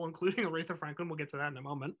lot of people, including Aretha Franklin. We'll get to that in a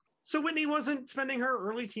moment. So Whitney wasn't spending her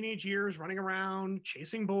early teenage years running around,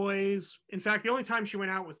 chasing boys. In fact, the only time she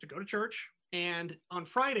went out was to go to church. And on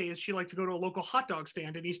Fridays, she liked to go to a local hot dog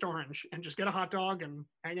stand in East Orange and just get a hot dog and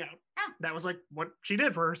hang out. Oh. That was like what she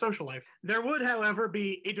did for her social life. There would, however,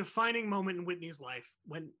 be a defining moment in Whitney's life.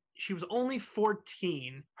 When she was only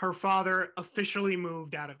 14, her father officially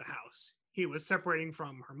moved out of the house. He was separating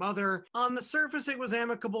from her mother. On the surface, it was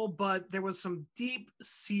amicable, but there was some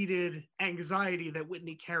deep-seated anxiety that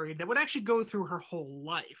Whitney carried that would actually go through her whole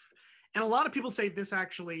life. And a lot of people say this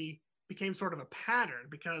actually became sort of a pattern,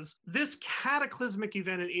 because this cataclysmic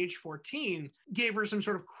event at age 14 gave her some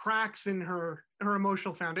sort of cracks in her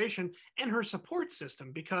emotional foundation and her support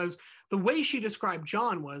system, because the way she described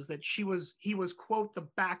John was that he was, quote, the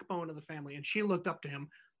backbone of the family, and she looked up to him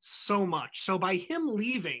so much. So by him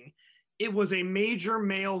leaving, it was a major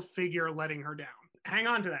male figure letting her down. Hang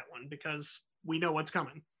on to that one, because we know what's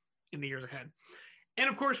coming in the years ahead. And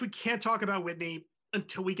of course, we can't talk about Whitney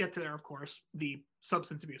until we get to there, of course, the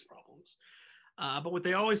substance abuse problems. But what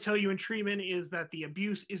they always tell you in treatment is that the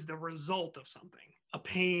abuse is the result of something, a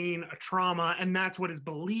pain, a trauma, and that's what is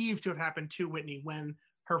believed to have happened to Whitney when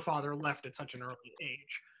her father left at such an early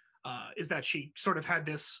age, is that she sort of had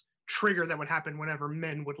this trigger that would happen whenever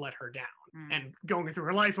men would let her down. And going through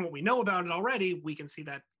her life and what we know about it already, we can see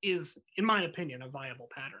that is, in my opinion, a viable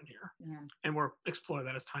pattern here. And we'll explore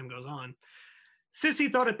that as time goes on.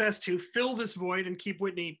 Sissy thought it best to fill this void and keep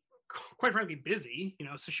Whitney, quite frankly, busy,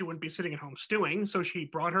 so she wouldn't be sitting at home stewing. So she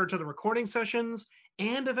brought her to the recording sessions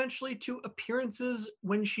and eventually to appearances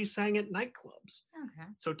when she sang at nightclubs.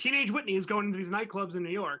 So teenage Whitney is going into these nightclubs in New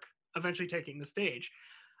York, eventually taking the stage.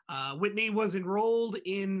 Whitney was enrolled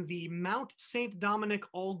in the Mount St. Dominic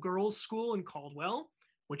All-Girls School in Caldwell,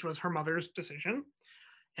 which was her mother's decision.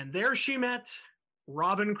 And there she met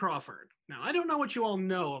Robin Crawford. Now, I don't know what you all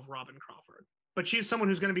know of Robin Crawford, but she's someone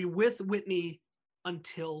who's going to be with Whitney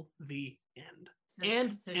until the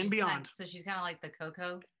end and beyond. So she's kind of like the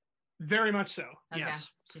Coco? Very much so, okay. Yes.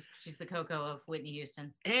 She's the Coco of Whitney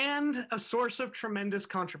Houston. And a source of tremendous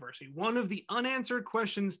controversy. One of the unanswered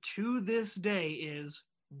questions to this day is,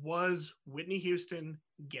 was Whitney Houston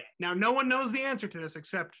gay? Now, no one knows the answer to this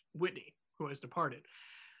except Whitney, who has departed.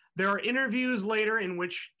 There are interviews later in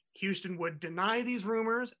which Houston would deny these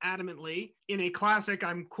rumors adamantly. In a classic,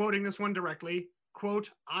 I'm quoting this one directly, quote,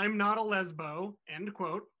 "I'm not a lesbo," end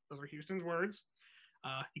quote. Those are Houston's words.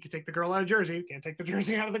 You can take the girl out of Jersey. You can't take the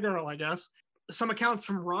Jersey out of the girl, I guess. Some accounts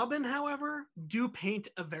from Robin, however, do paint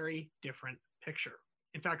a very different picture.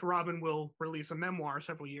 In fact, Robin will release a memoir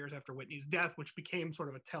several years after Whitney's death, which became sort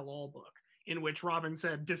of a tell-all book, in which Robin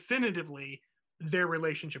said definitively their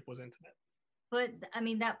relationship was intimate. But, I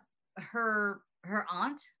mean, that her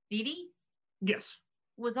aunt, Dee Dee? Yes.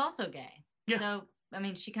 Was also gay. Yeah. So, I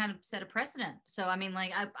mean, she kind of set a precedent. So, I mean,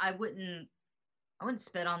 like, I wouldn't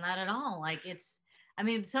spit on that at all. Like,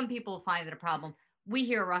 some people find it a problem. We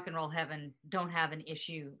here at Rock and Roll Heaven don't have an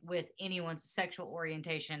issue with anyone's sexual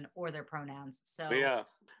orientation or their pronouns. So, yeah.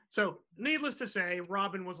 So, needless to say,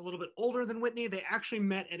 Robin was a little bit older than Whitney. They actually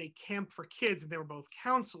met at a camp for kids, and they were both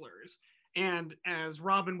counselors. And as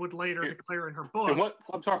Robin would later declare in her book... And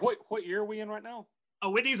what year are we in right now?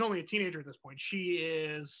 Whitney's only a teenager at this point. She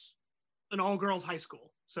is an all-girls high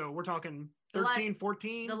school. So we're talking 13,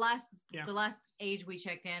 14. The last age we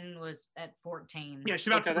checked in was at 14. Yeah, she's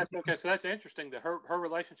about 14. So that's interesting that her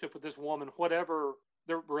relationship with this woman, whatever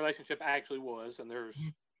their relationship actually was, and there's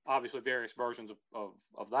obviously various versions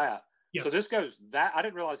of that. Yes. So this goes that I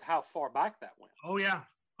didn't realize how far back that went. Oh yeah.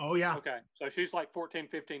 Okay. So she's like 14,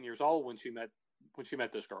 15 years old when she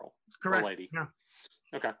met this girl. Correct. Or lady. Yeah.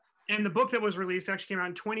 Okay. And the book that was released actually came out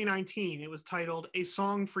in 2019. It was titled A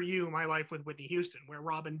Song for You, My Life with Whitney Houston, where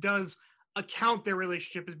Robin does account their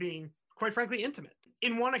relationship as being, quite frankly, intimate.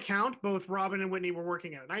 In one account, both Robin and Whitney were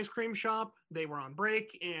working at an ice cream shop. They were on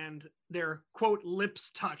break, and their, quote, lips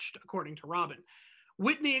touched, according to Robin.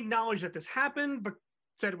 Whitney acknowledged that this happened, but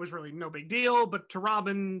said it was really no big deal. But to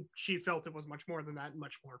Robin, she felt it was much more than that,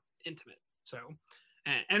 much more intimate. So,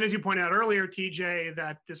 and as you pointed out earlier, TJ,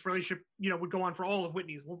 that this relationship, would go on for all of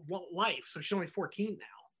Whitney's life. So she's only 14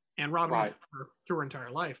 now, and Robin through her entire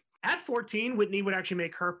life. At 14, Whitney would actually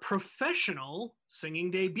make her professional singing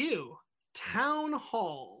debut. Town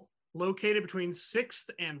Hall, located between 6th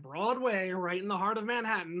and Broadway, right in the heart of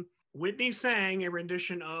Manhattan, Whitney sang a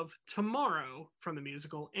rendition of Tomorrow from the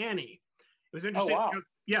musical Annie. It was interesting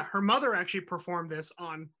because, her mother actually performed this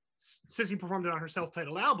Sissy performed it on her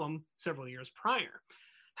self-titled album several years prior.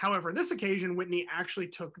 However, on this occasion, Whitney actually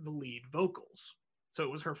took the lead vocals. So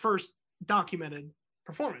it was her first documented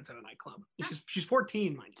performance at a nightclub. She's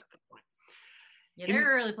 14, mind you, at that point. Yeah,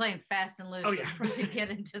 they're really playing fast and loose before we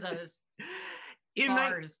get into those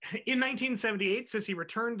bars. In 1978, Sissy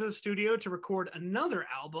returned to the studio to record another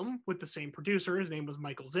album with the same producer. His name was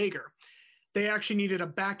Michael Zager. They actually needed a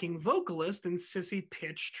backing vocalist, and Sissy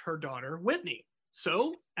pitched her daughter, Whitney.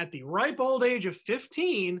 So, at the ripe old age of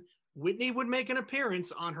 15, Whitney would make an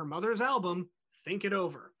appearance on her mother's album, Think It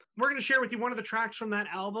Over. We're going to share with you one of the tracks from that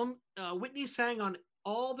album. Whitney sang on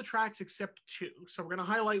all the tracks except 2. So we're going to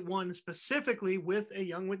highlight one specifically with a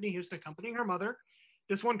young Whitney Houston accompanying her mother.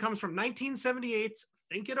 This one comes from 1978's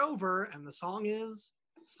Think It Over, and the song is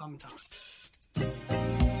Sometimes.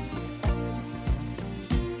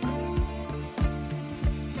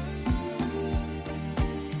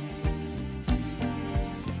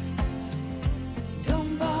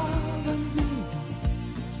 Don't bother me.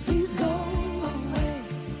 Please go away.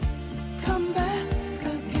 Come back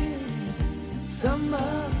again some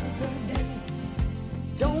other day.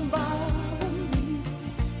 Don't bother me.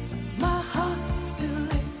 My heart still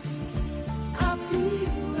aches. I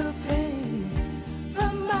feel the pain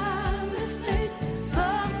from my mistakes.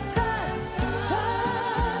 Sometimes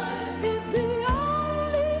time is the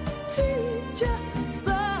only teacher.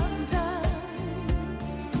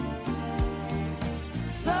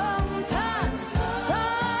 Sometimes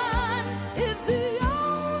time is the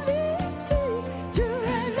only teacher,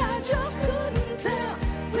 and I just couldn't tell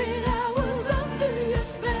when I was under your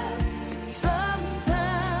spell.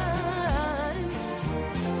 Sometimes,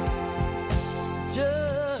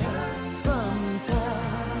 just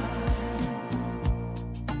sometimes,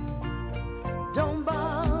 don't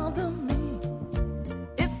bother me.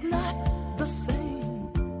 It's not the same.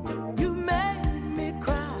 You made me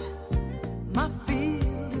cry. My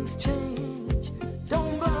feelings change.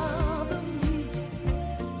 Don't bother me.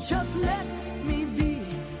 Just let me be.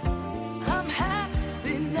 I'm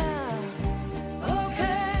happy now. Oh,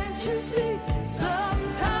 can't you see?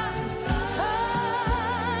 Sometimes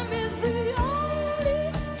time is the only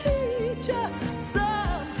teacher.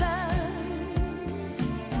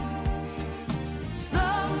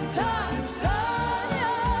 Sometimes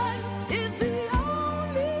time is the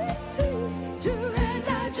only teacher, and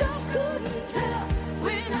I just couldn't tell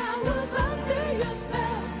when I was under your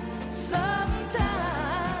spell. Sometimes,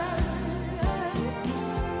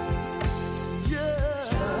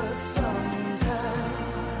 just sometimes.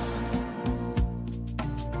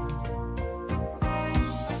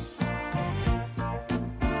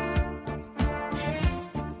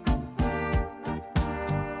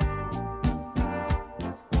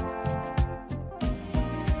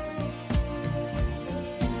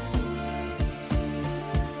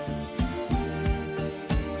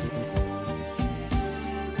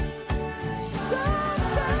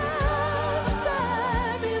 Sometimes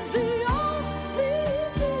time is the only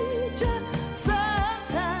teacher.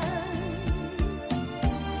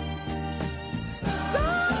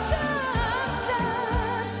 Sometimes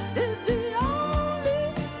time is the only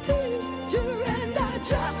teacher, and I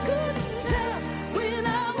just couldn't tell when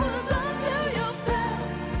I was under your spell.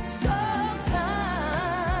 Sometimes,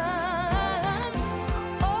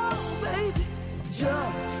 oh baby,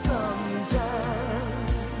 just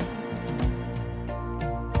sometimes.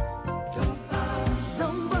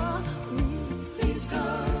 Don't bother me. Please go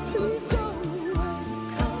away.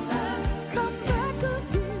 Come back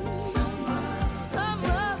again some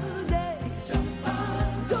other day.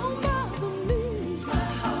 Don't bother me. My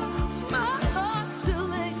heart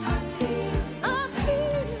still aches. I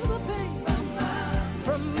feel the pain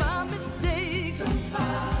from my mistakes. I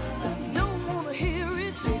don't wanna hear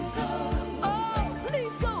it. Oh,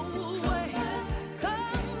 please go away.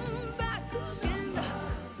 Come back again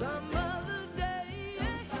some other day.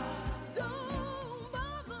 Don't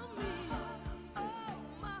bother me. Oh,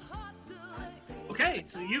 my heart still aches. Okay,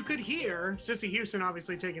 so you could hear Sissy Houston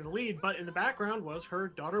obviously taking the lead, but in the background was her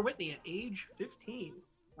daughter Whitney at age 15.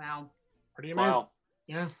 Wow. Pretty amazing. Wow.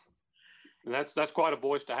 Yeah. That's quite a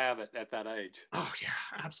voice to have at that age, Oh, yeah,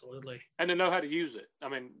 absolutely. and to know how to use it. I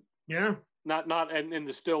mean, Yeah. not in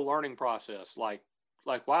the still learning process. Like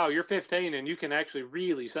wow, you're 15 and you can actually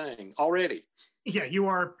really sing already. Yeah, you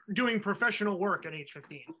are doing professional work at age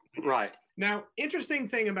 15. Right. Now, interesting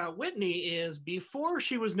thing about Whitney is before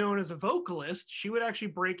she was known as a vocalist, she would actually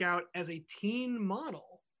break out as a teen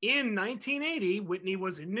model. In 1980, Whitney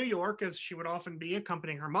was in New York, as she would often be,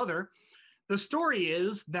 accompanying her mother. The story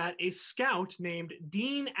is that a scout named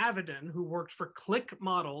Dean Avedon, who worked for Click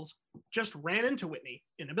Models, just ran into Whitney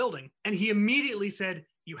in a building, and he immediately said,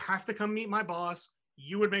 "You have to come meet my boss.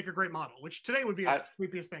 You would make a great model," which today would be the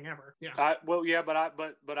creepiest thing ever. Yeah.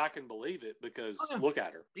 But I can believe it because look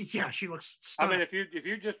at her. Yeah, she looks I stunning. mean, if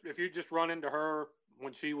you just run into her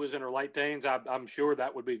when she was in her late teens, I'm sure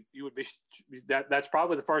that's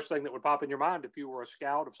probably the first thing that would pop in your mind if you were a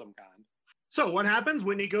scout of some kind. So what happens?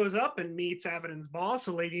 Whitney goes up and meets Avedon's boss,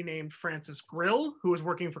 a lady named Frances Grill, who was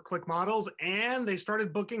working for Click Models, and they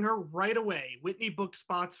started booking her right away. Whitney booked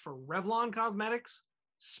spots for Revlon Cosmetics,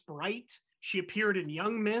 Sprite. She appeared in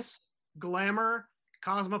Young Miss, Glamour,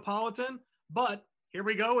 Cosmopolitan. But here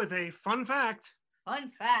we go with a fun fact. Fun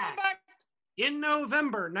fact. In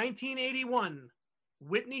November 1981,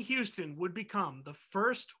 Whitney Houston would become the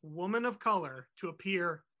first woman of color to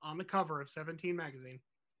appear on the cover of 17 magazine.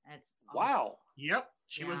 That's awesome. Wow. Yep.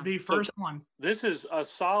 She was Yeah. the first one. This is a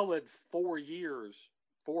solid 4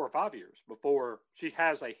 or 5 years before she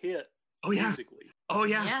has a hit Oh, yeah. musically. Oh,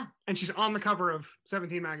 yeah. Yeah. And she's on the cover of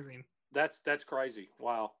 17 magazine. That's crazy.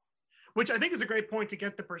 Wow. Which I think is a great point to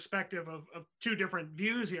get the perspective of two different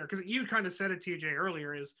views here. Because you kind of said it, TJ,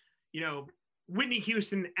 earlier is, Whitney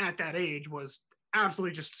Houston at that age was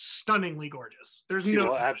absolutely just stunningly gorgeous. There's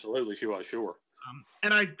Absolutely. She was, sure.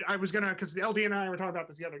 And I was going to, because LD and I were talking about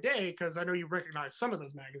this the other day, because I know you recognize some of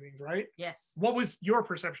those magazines, right? Yes. What was your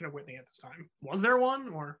perception of Whitney at this time? Was there one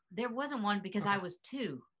or? There wasn't one because I was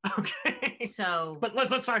 2. Okay. So. But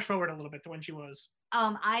let's flash forward a little bit to when she was.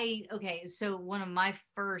 So one of my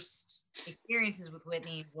first experiences with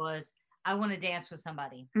Whitney was I Want to Dance with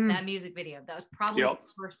Somebody. That music video. That was probably the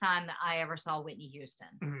first time that I ever saw Whitney Houston.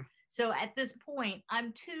 Mm-hmm. So at this point,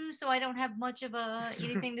 I'm 2, so I don't have much of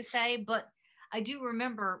anything to say, but I do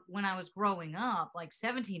remember when I was growing up, like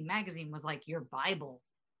 17 magazine was like your Bible.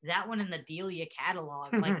 That one and the Delia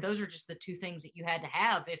catalog, like those are just the 2 things that you had to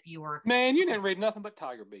have if you were. Man, you didn't read nothing but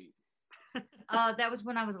Tiger Beat. That was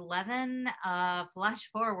when I was 11. Flash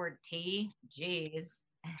forward, jeez.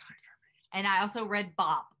 And I also read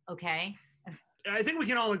Bop. Okay. I think we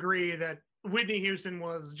can all agree that Whitney Houston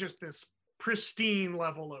was just this pristine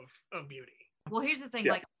level of beauty. Well, here's the thing.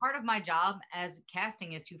 Like, part of my job as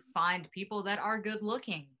casting is to find people that are good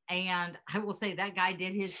looking. And I will say that guy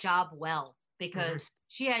did his job well because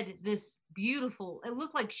she had this beautiful, it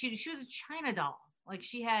looked like she was a China doll. Like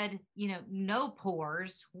she had, no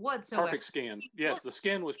pores whatsoever. Perfect skin. Yes, the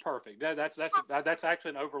skin was perfect. That's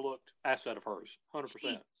actually an overlooked asset of hers.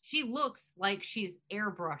 100%. She looks like she's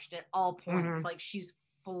airbrushed at all points. Like she's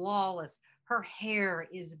flawless. Her hair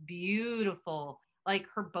is beautiful. Like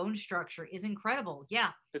her bone structure is incredible. Yeah,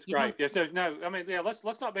 it's great. Yeah, so no, I mean,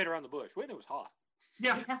 let's not beat around the bush. Whitney was hot.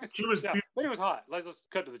 Yeah, she was. Yeah, Whitney was hot. Let's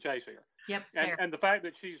cut to the chase here. Yep. And the fact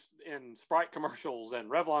that she's in Sprite commercials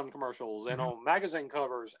and Revlon commercials and on magazine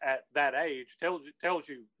covers at that age tells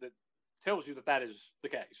you that is the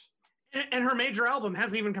case. And her major album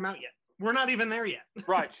hasn't even come out yet. We're not even there yet.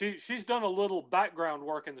 Right. She's done a little background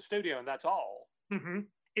work in the studio, and that's all. Mm-hmm.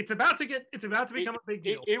 It's about to become a big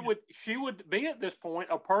deal. She would be at this point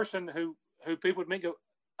a person who people would meet go,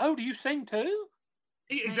 oh, do you sing too?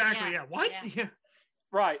 Exactly. Yeah. What? Yeah.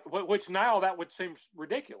 Right. Which now that would seem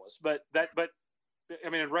ridiculous, but I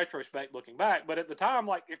mean, in retrospect, looking back, but at the time,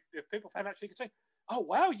 like if people found out she could sing, oh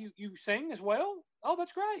wow, you sing as well? Oh,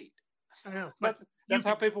 that's great. I know. That's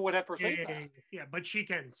how people would have perceived that. Yeah, but she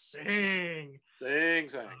can sing. Sing.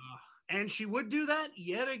 And she would do that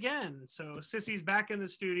yet again. So Sissy's back in the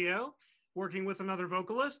studio working with another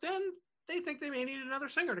vocalist, and they think they may need another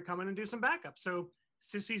singer to come in and do some backup. So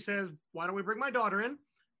Sissy says, why don't we bring my daughter in?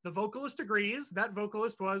 The vocalist agrees. That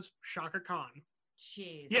vocalist was Shaka Khan.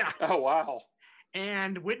 Jeez. Yeah. Oh, wow.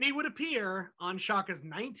 And Whitney would appear on Shaka's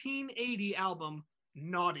 1980 album,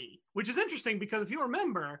 Naughty, which is interesting because if you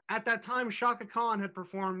remember, at that time, Shaka Khan had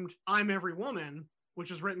performed I'm Every Woman,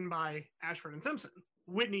 which was written by Ashford and Simpson.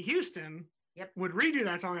 Whitney Houston would redo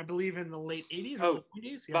that song, I believe, in the late 80s or the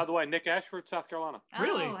 90s. Yeah. By the way, Nick Ashford, South Carolina.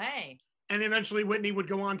 Really? Oh, hey. And eventually Whitney would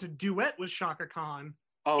go on to duet with Shaka Khan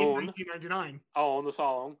in 1999. On the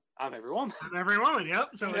song I'm Every Woman. I'm Every Woman, yep.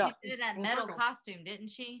 So she did that metal costume, didn't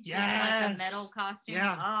she? Yes. Had like a metal costume.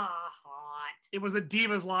 Yeah. Oh, hot. It was a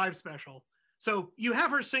Divas Live special. So you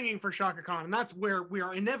have her singing for Shaka Khan, and that's where we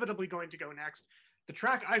are inevitably going to go next. The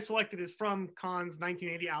track I selected is from Khan's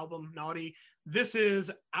 1980 album, Naughty. This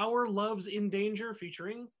is Our Love's in Danger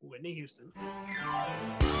featuring Whitney Houston. I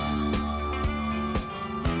love you.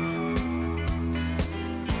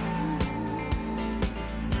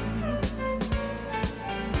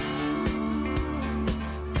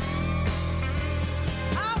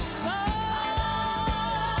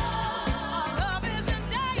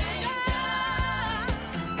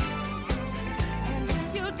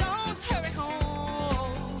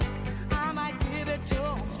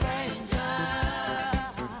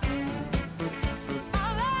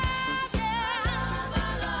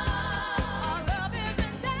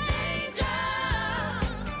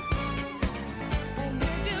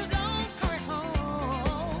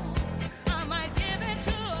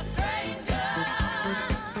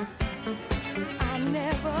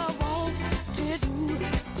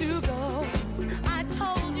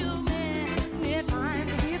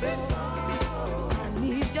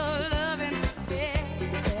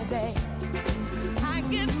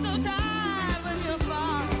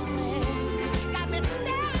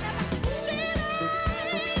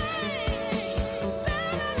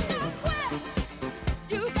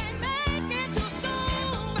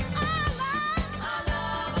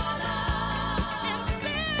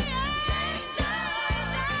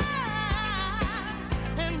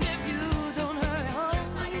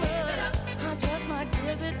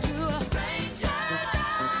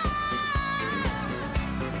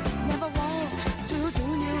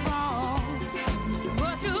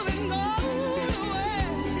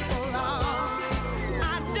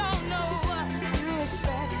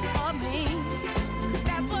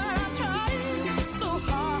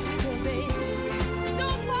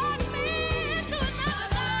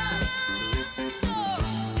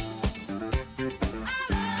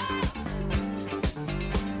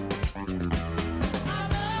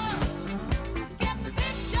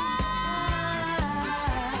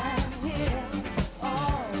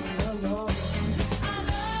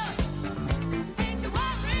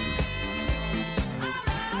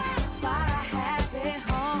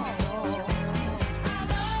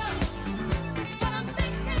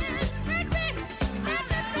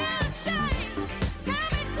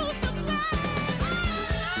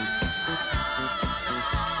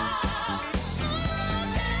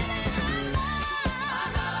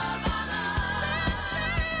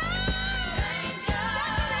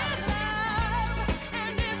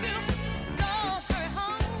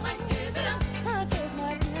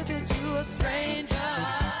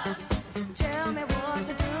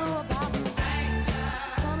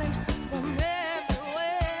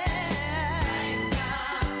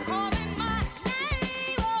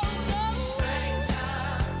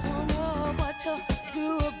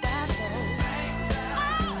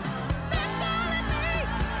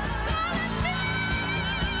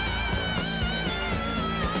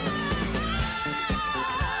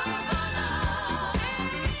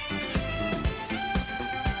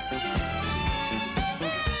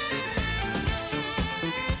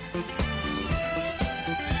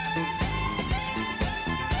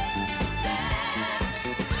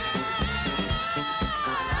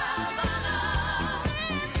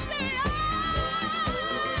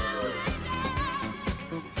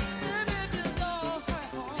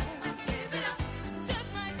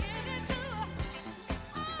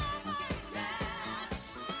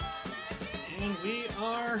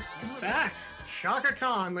 are back. Shaka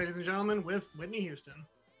Khan, ladies and gentlemen, with Whitney Houston.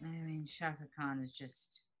 I mean, Shaka Khan is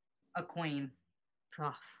just a queen.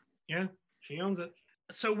 Ugh. Yeah, she owns it.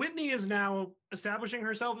 So Whitney is now establishing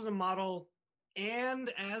herself as a model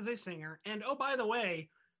and as a singer. And oh, by the way,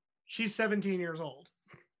 she's 17 years old.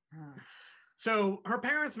 So her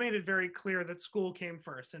parents made it very clear that school came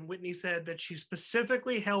first. And Whitney said that she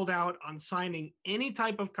specifically held out on signing any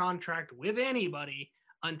type of contract with anybody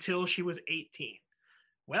until she was 18.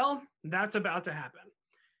 Well, that's about to happen.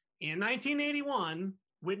 In 1981,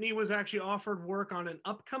 Whitney was actually offered work on an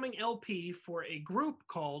upcoming LP for a group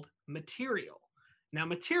called Material. Now,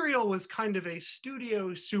 Material was kind of a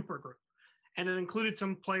studio supergroup, and it included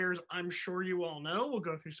some players I'm sure you all know. We'll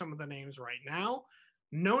go through some of the names right now.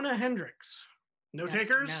 Nona Hendrix. No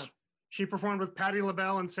takers? No. She performed with Patti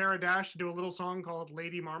LaBelle and Sarah Dash to do a little song called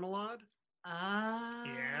Lady Marmalade.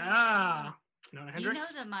 Yeah. Nona Hendrix.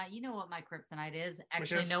 You know what my kryptonite is?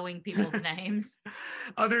 Actually knowing people's names.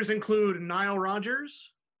 Others include Nile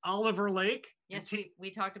Rodgers, Oliver Lake. Yes,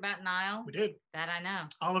 we talked about Nile. We did. That I know.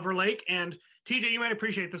 Oliver Lake. And TJ, you might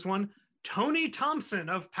appreciate this one. Tony Thompson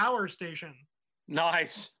of Power Station.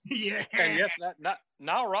 Nice. Yeah. And yes,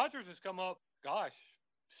 Nile Rodgers has come up, gosh,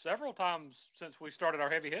 several times since we started our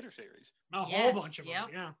heavy hitter series. A whole bunch of them.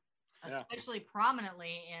 Yeah. Especially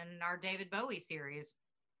prominently in our David Bowie series.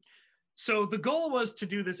 So the goal was to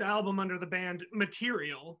do this album under the band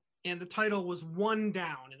Material, and the title was One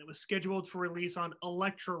Down, and it was scheduled for release on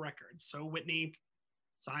Elektra Records. So Whitney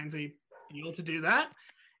signs a deal to do that,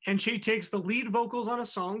 and she takes the lead vocals on a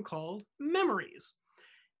song called Memories.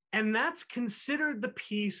 And that's considered the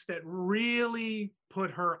piece that really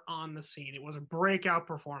put her on the scene. It was a breakout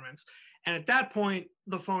performance. And at that point,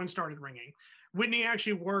 the phone started ringing. Whitney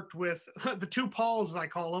actually worked with the two Pauls, as I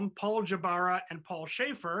call them, Paul Jabara and Paul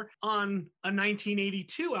Schaefer, on a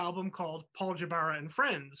 1982 album called Paul Jabara and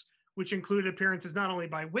Friends, which included appearances not only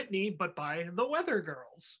by Whitney, but by the Weather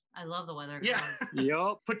Girls. I love the Weather Girls. Yeah.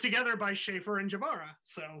 Yep. Put together by Schaefer and Jabara.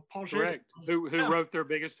 So Paul Schaefer. Correct. Who wrote their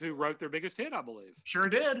biggest hit, I believe. Sure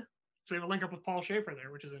did. So we have a link up with Paul Schaefer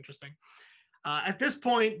there, which is interesting. At this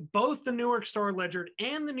point, both the Newark Star-Ledger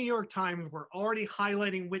and the New York Times were already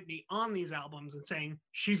highlighting Whitney on these albums and saying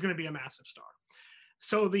she's going to be a massive star.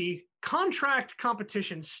 So the contract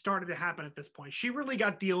competition started to happen at this point. She really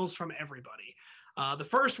got deals from everybody. The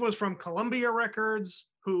first was from Columbia Records,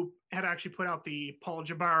 who had actually put out the Paul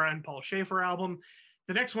Jabara and Paul Schaefer album.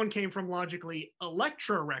 The next one came from, logically,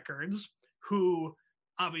 Elektra Records, who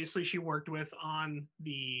obviously she worked with on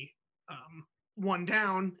the One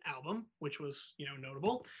Down album, which was,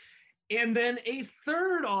 notable. And then a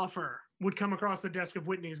third offer would come across the desk of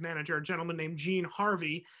Whitney's manager, a gentleman named Gene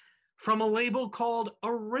Harvey, from a label called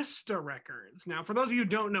Arista Records. Now, for those of you who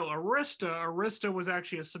don't know, Arista was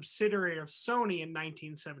actually a subsidiary of Sony in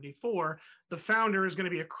 1974. The founder is going to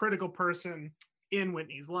be a critical person in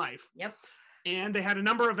Whitney's life. Yep. And they had a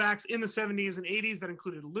number of acts in the 70s and 80s that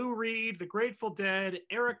included Lou Reed, The Grateful Dead,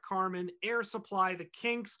 Eric Carmen, Air Supply, The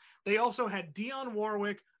Kinks. They also had Dionne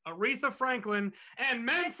Warwick, Aretha Franklin, and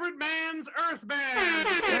Manfred Mann's Earth Band.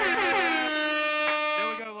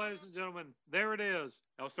 There we go, ladies and gentlemen. There it is.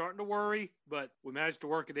 I was starting to worry, but we managed to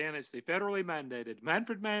work it in. It's the federally mandated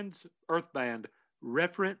Manfred Mann's Earth Band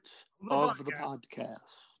reference of the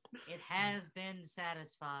podcast. It has been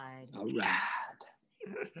satisfied. All right.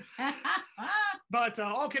 But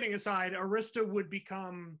all kidding aside, Arista would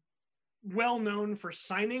become well known for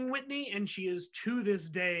signing Whitney, and she is to this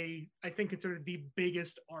day, I think, considered the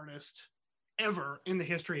biggest artist ever in the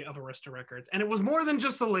history of Arista Records. And it was more than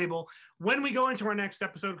just the label. When we go into our next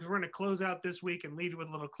episode, because we're going to close out this week and leave you with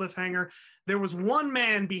a little cliffhanger, there was one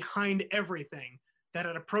man behind everything that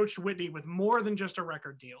had approached Whitney with more than just a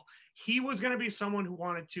record deal. He was going to be someone who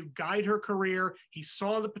wanted to guide her career. He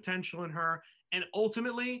saw the potential in her, and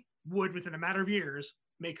ultimately would, within a matter of years,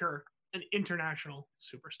 make her an international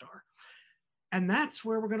superstar. And that's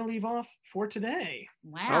where we're going to leave off for today.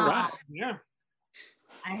 Wow. All right. Yeah.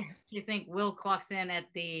 I actually think Will clocks in at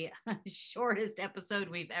the shortest episode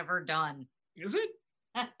we've ever done. Is it?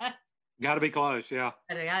 Got to be close, yeah.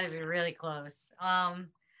 It got to be really close.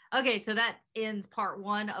 Okay, so that ends part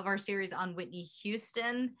one of our series on Whitney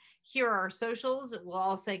Houston. Here are our socials. We'll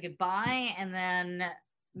all say goodbye, and then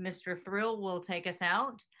Mr. Thrill will take us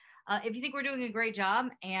out. If you think we're doing a great job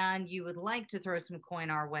and you would like to throw some coin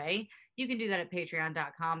our way, you can do that at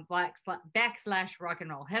patreon.com/rock and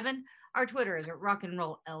roll heaven. Our Twitter is at rock and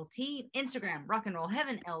roll LT, Instagram, rock and roll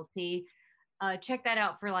heaven LT. Check that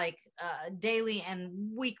out for daily and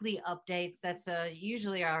weekly updates. That's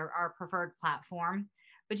usually our preferred platform.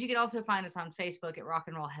 But you can also find us on Facebook at Rock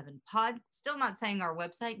and Roll Heaven Pod. Still not saying our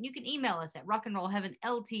website. You can email us at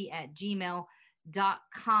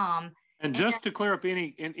rockandrollheavenlt@gmail.com. And just to clear up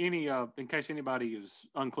in case anybody is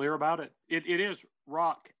unclear about it, it is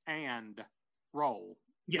rock and roll,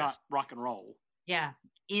 not rock and roll. Yeah.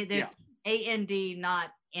 A-N-D,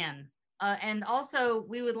 not N. And also,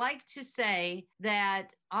 we would like to say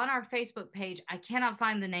that on our Facebook page, I cannot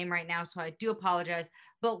find the name right now, so I do apologize.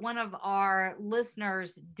 But one of our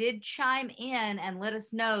listeners did chime in and let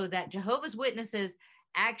us know that Jehovah's Witnesses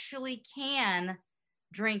actually can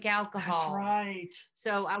drink alcohol. That's right.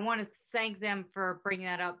 So I want to thank them for bringing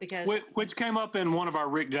that up because which came up in one of our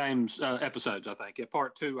Rick James episodes, I think, at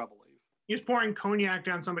part 2, I believe. He was pouring cognac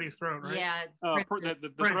down somebody's throat, right? Yeah.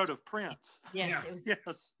 The throat of Prince. Yes. Yeah.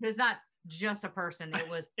 It was not just a person.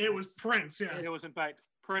 It was Prince. Yeah. It was in fact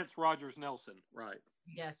Prince Rogers Nelson. Right.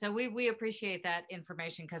 Yeah. So we appreciate that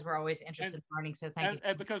information because we're always interested in learning. So thank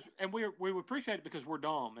you. And we appreciate it because we're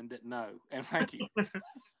dumb and didn't know. And thank you.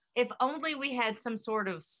 If only we had some sort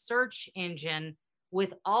of search engine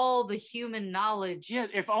with all the human knowledge. Yeah,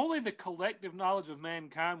 if only the collective knowledge of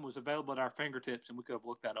mankind was available at our fingertips and we could have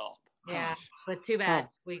looked that up. Yeah, Gosh. but too bad.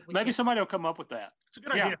 We Maybe somebody will come up with that. It's a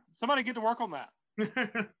good idea. Somebody get to work on that.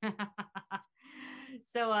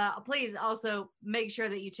 So please also make sure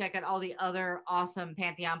that you check out all the other awesome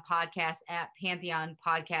Pantheon podcasts at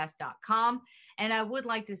pantheonpodcast.com. And I would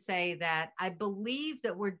like to say that I believe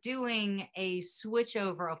that we're doing a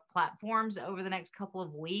switchover of platforms over the next couple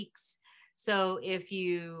of weeks. So if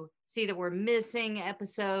you see that we're missing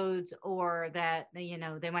episodes or that,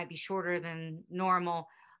 they might be shorter than normal,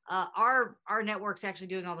 our network's actually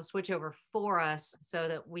doing all the switchover for us so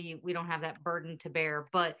that we don't have that burden to bear.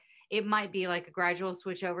 But it might be like a gradual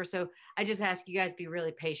switchover. So I just ask you guys be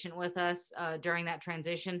really patient with us during that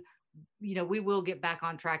transition. We will get back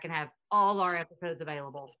on track and have all our episodes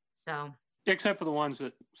available. So except for the ones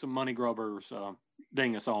that some money grubbers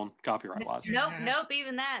ding us on copyright wise. Nope.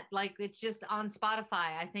 Even that, like, it's just on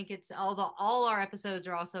Spotify. I think it's all our episodes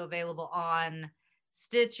are also available on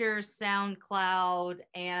Stitcher, SoundCloud,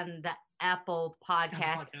 and the Apple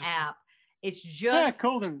Podcast app. It's just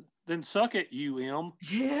cool. Then suck it, UM.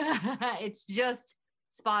 Yeah, it's just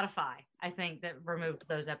Spotify, I think, that removed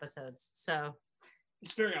those episodes. So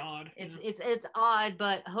it's very odd. It's odd,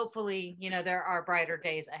 but hopefully, there are brighter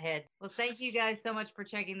days ahead. Well, thank you guys so much for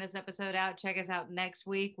checking this episode out. Check us out next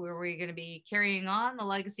week where we're going to be carrying on the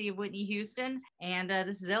legacy of Whitney Houston. And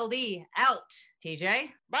this is LD out.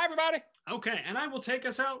 TJ? Bye, everybody. Okay, and I will take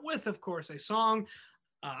us out with, of course, a song.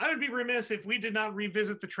 I would be remiss if we did not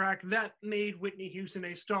revisit the track that made Whitney Houston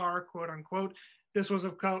a star, quote unquote. This was,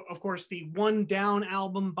 of course, the One Down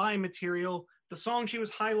album by Material. The song she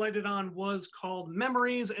was highlighted on was called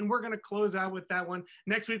Memories, and we're going to close out with that one.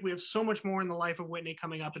 Next week, we have so much more in the life of Whitney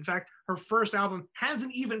coming up. In fact, her first album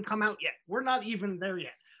hasn't even come out yet. We're not even there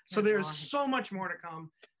yet. So there's so much more to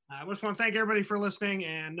come. I just want to thank everybody for listening,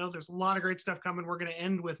 and know there's a lot of great stuff coming. We're going to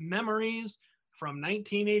end with Memories from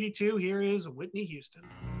 1982. Here is Whitney Houston.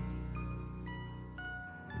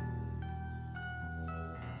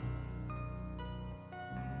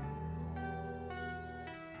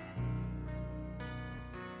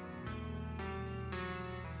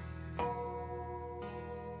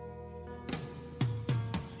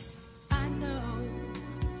 I know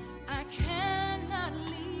I cannot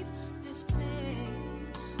leave this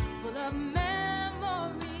place full of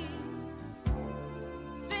memories,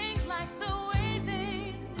 things like the way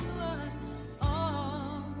they knew us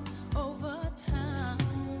all over town.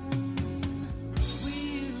 We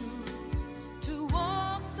used to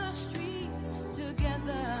walk the streets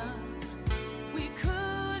together. We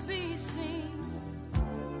could be seen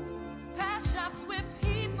past shops where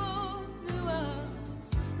people knew us.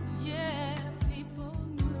 Yeah, people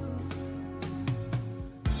knew.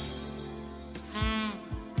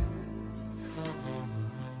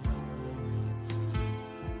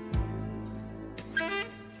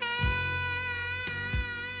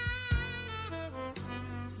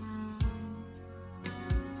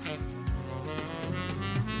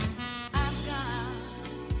 I've got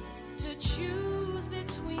to choose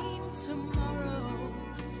between tomorrow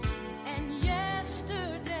and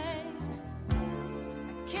yesterday. I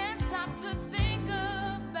can't stop to think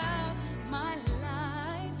about my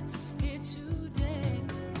life here today.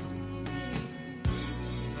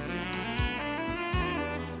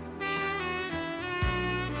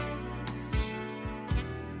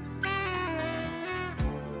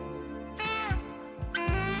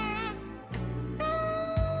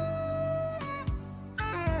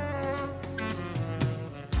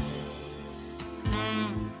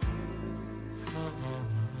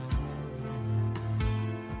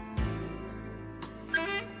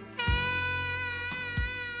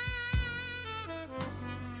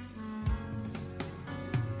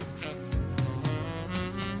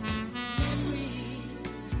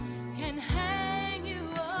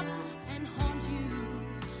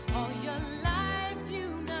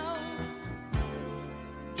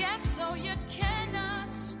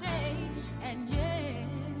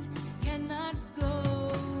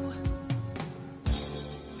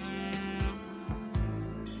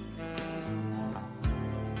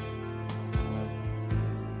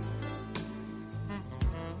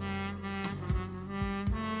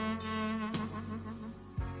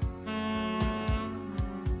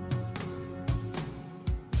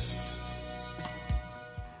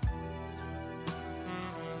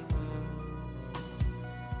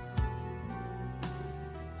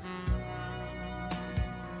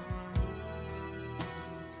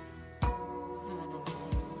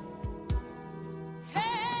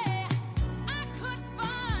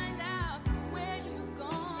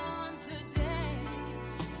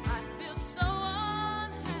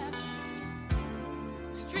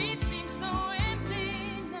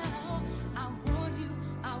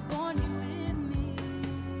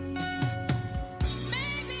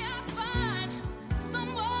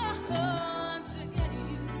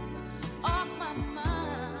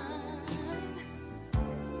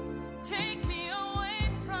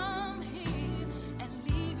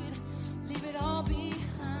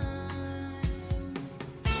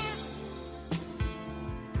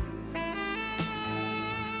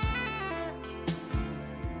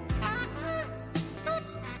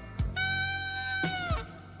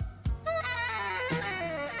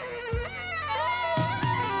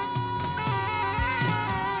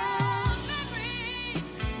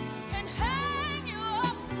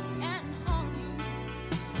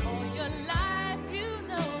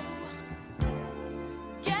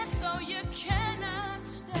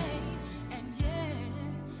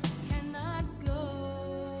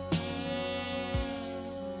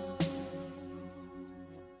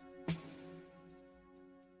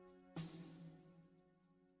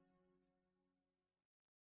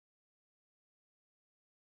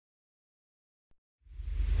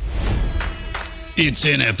 It's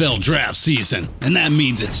NFL draft season, and that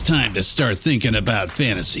means it's time to start thinking about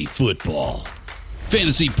fantasy football.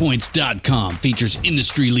 FantasyPoints.com features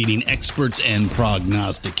industry-leading experts and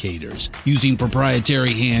prognosticators using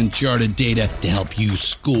proprietary hand-charted data to help you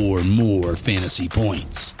score more fantasy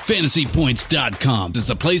points. FantasyPoints.com is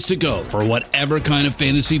the place to go for whatever kind of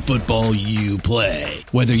fantasy football you play.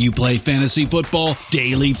 Whether you play fantasy football,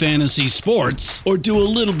 daily fantasy sports, or do a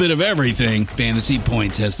little bit of everything, Fantasy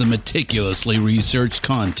Points has the meticulously researched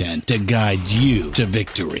content to guide you to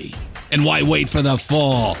victory. And why wait for the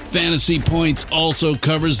fall? Fantasy Points also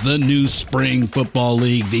covers the new spring football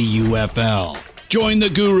league, the UFL. Join the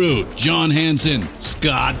guru, John Hansen,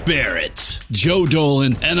 Scott Barrett, Joe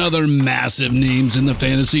Dolan, and other massive names in the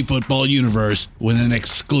fantasy football universe with an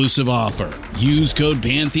exclusive offer. Use code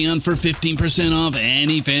Pantheon for 15% off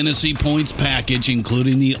any Fantasy Points package,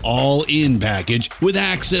 including the all-in package, with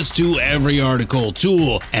access to every article,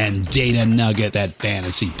 tool, and data nugget that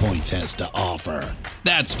Fantasy Points has to offer.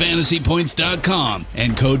 That's FantasyPoints.com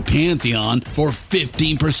and code Pantheon for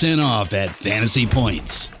 15% off at Fantasy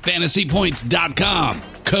Points. FantasyPoints.com,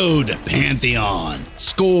 code Pantheon.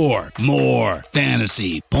 Score more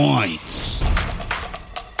fantasy points.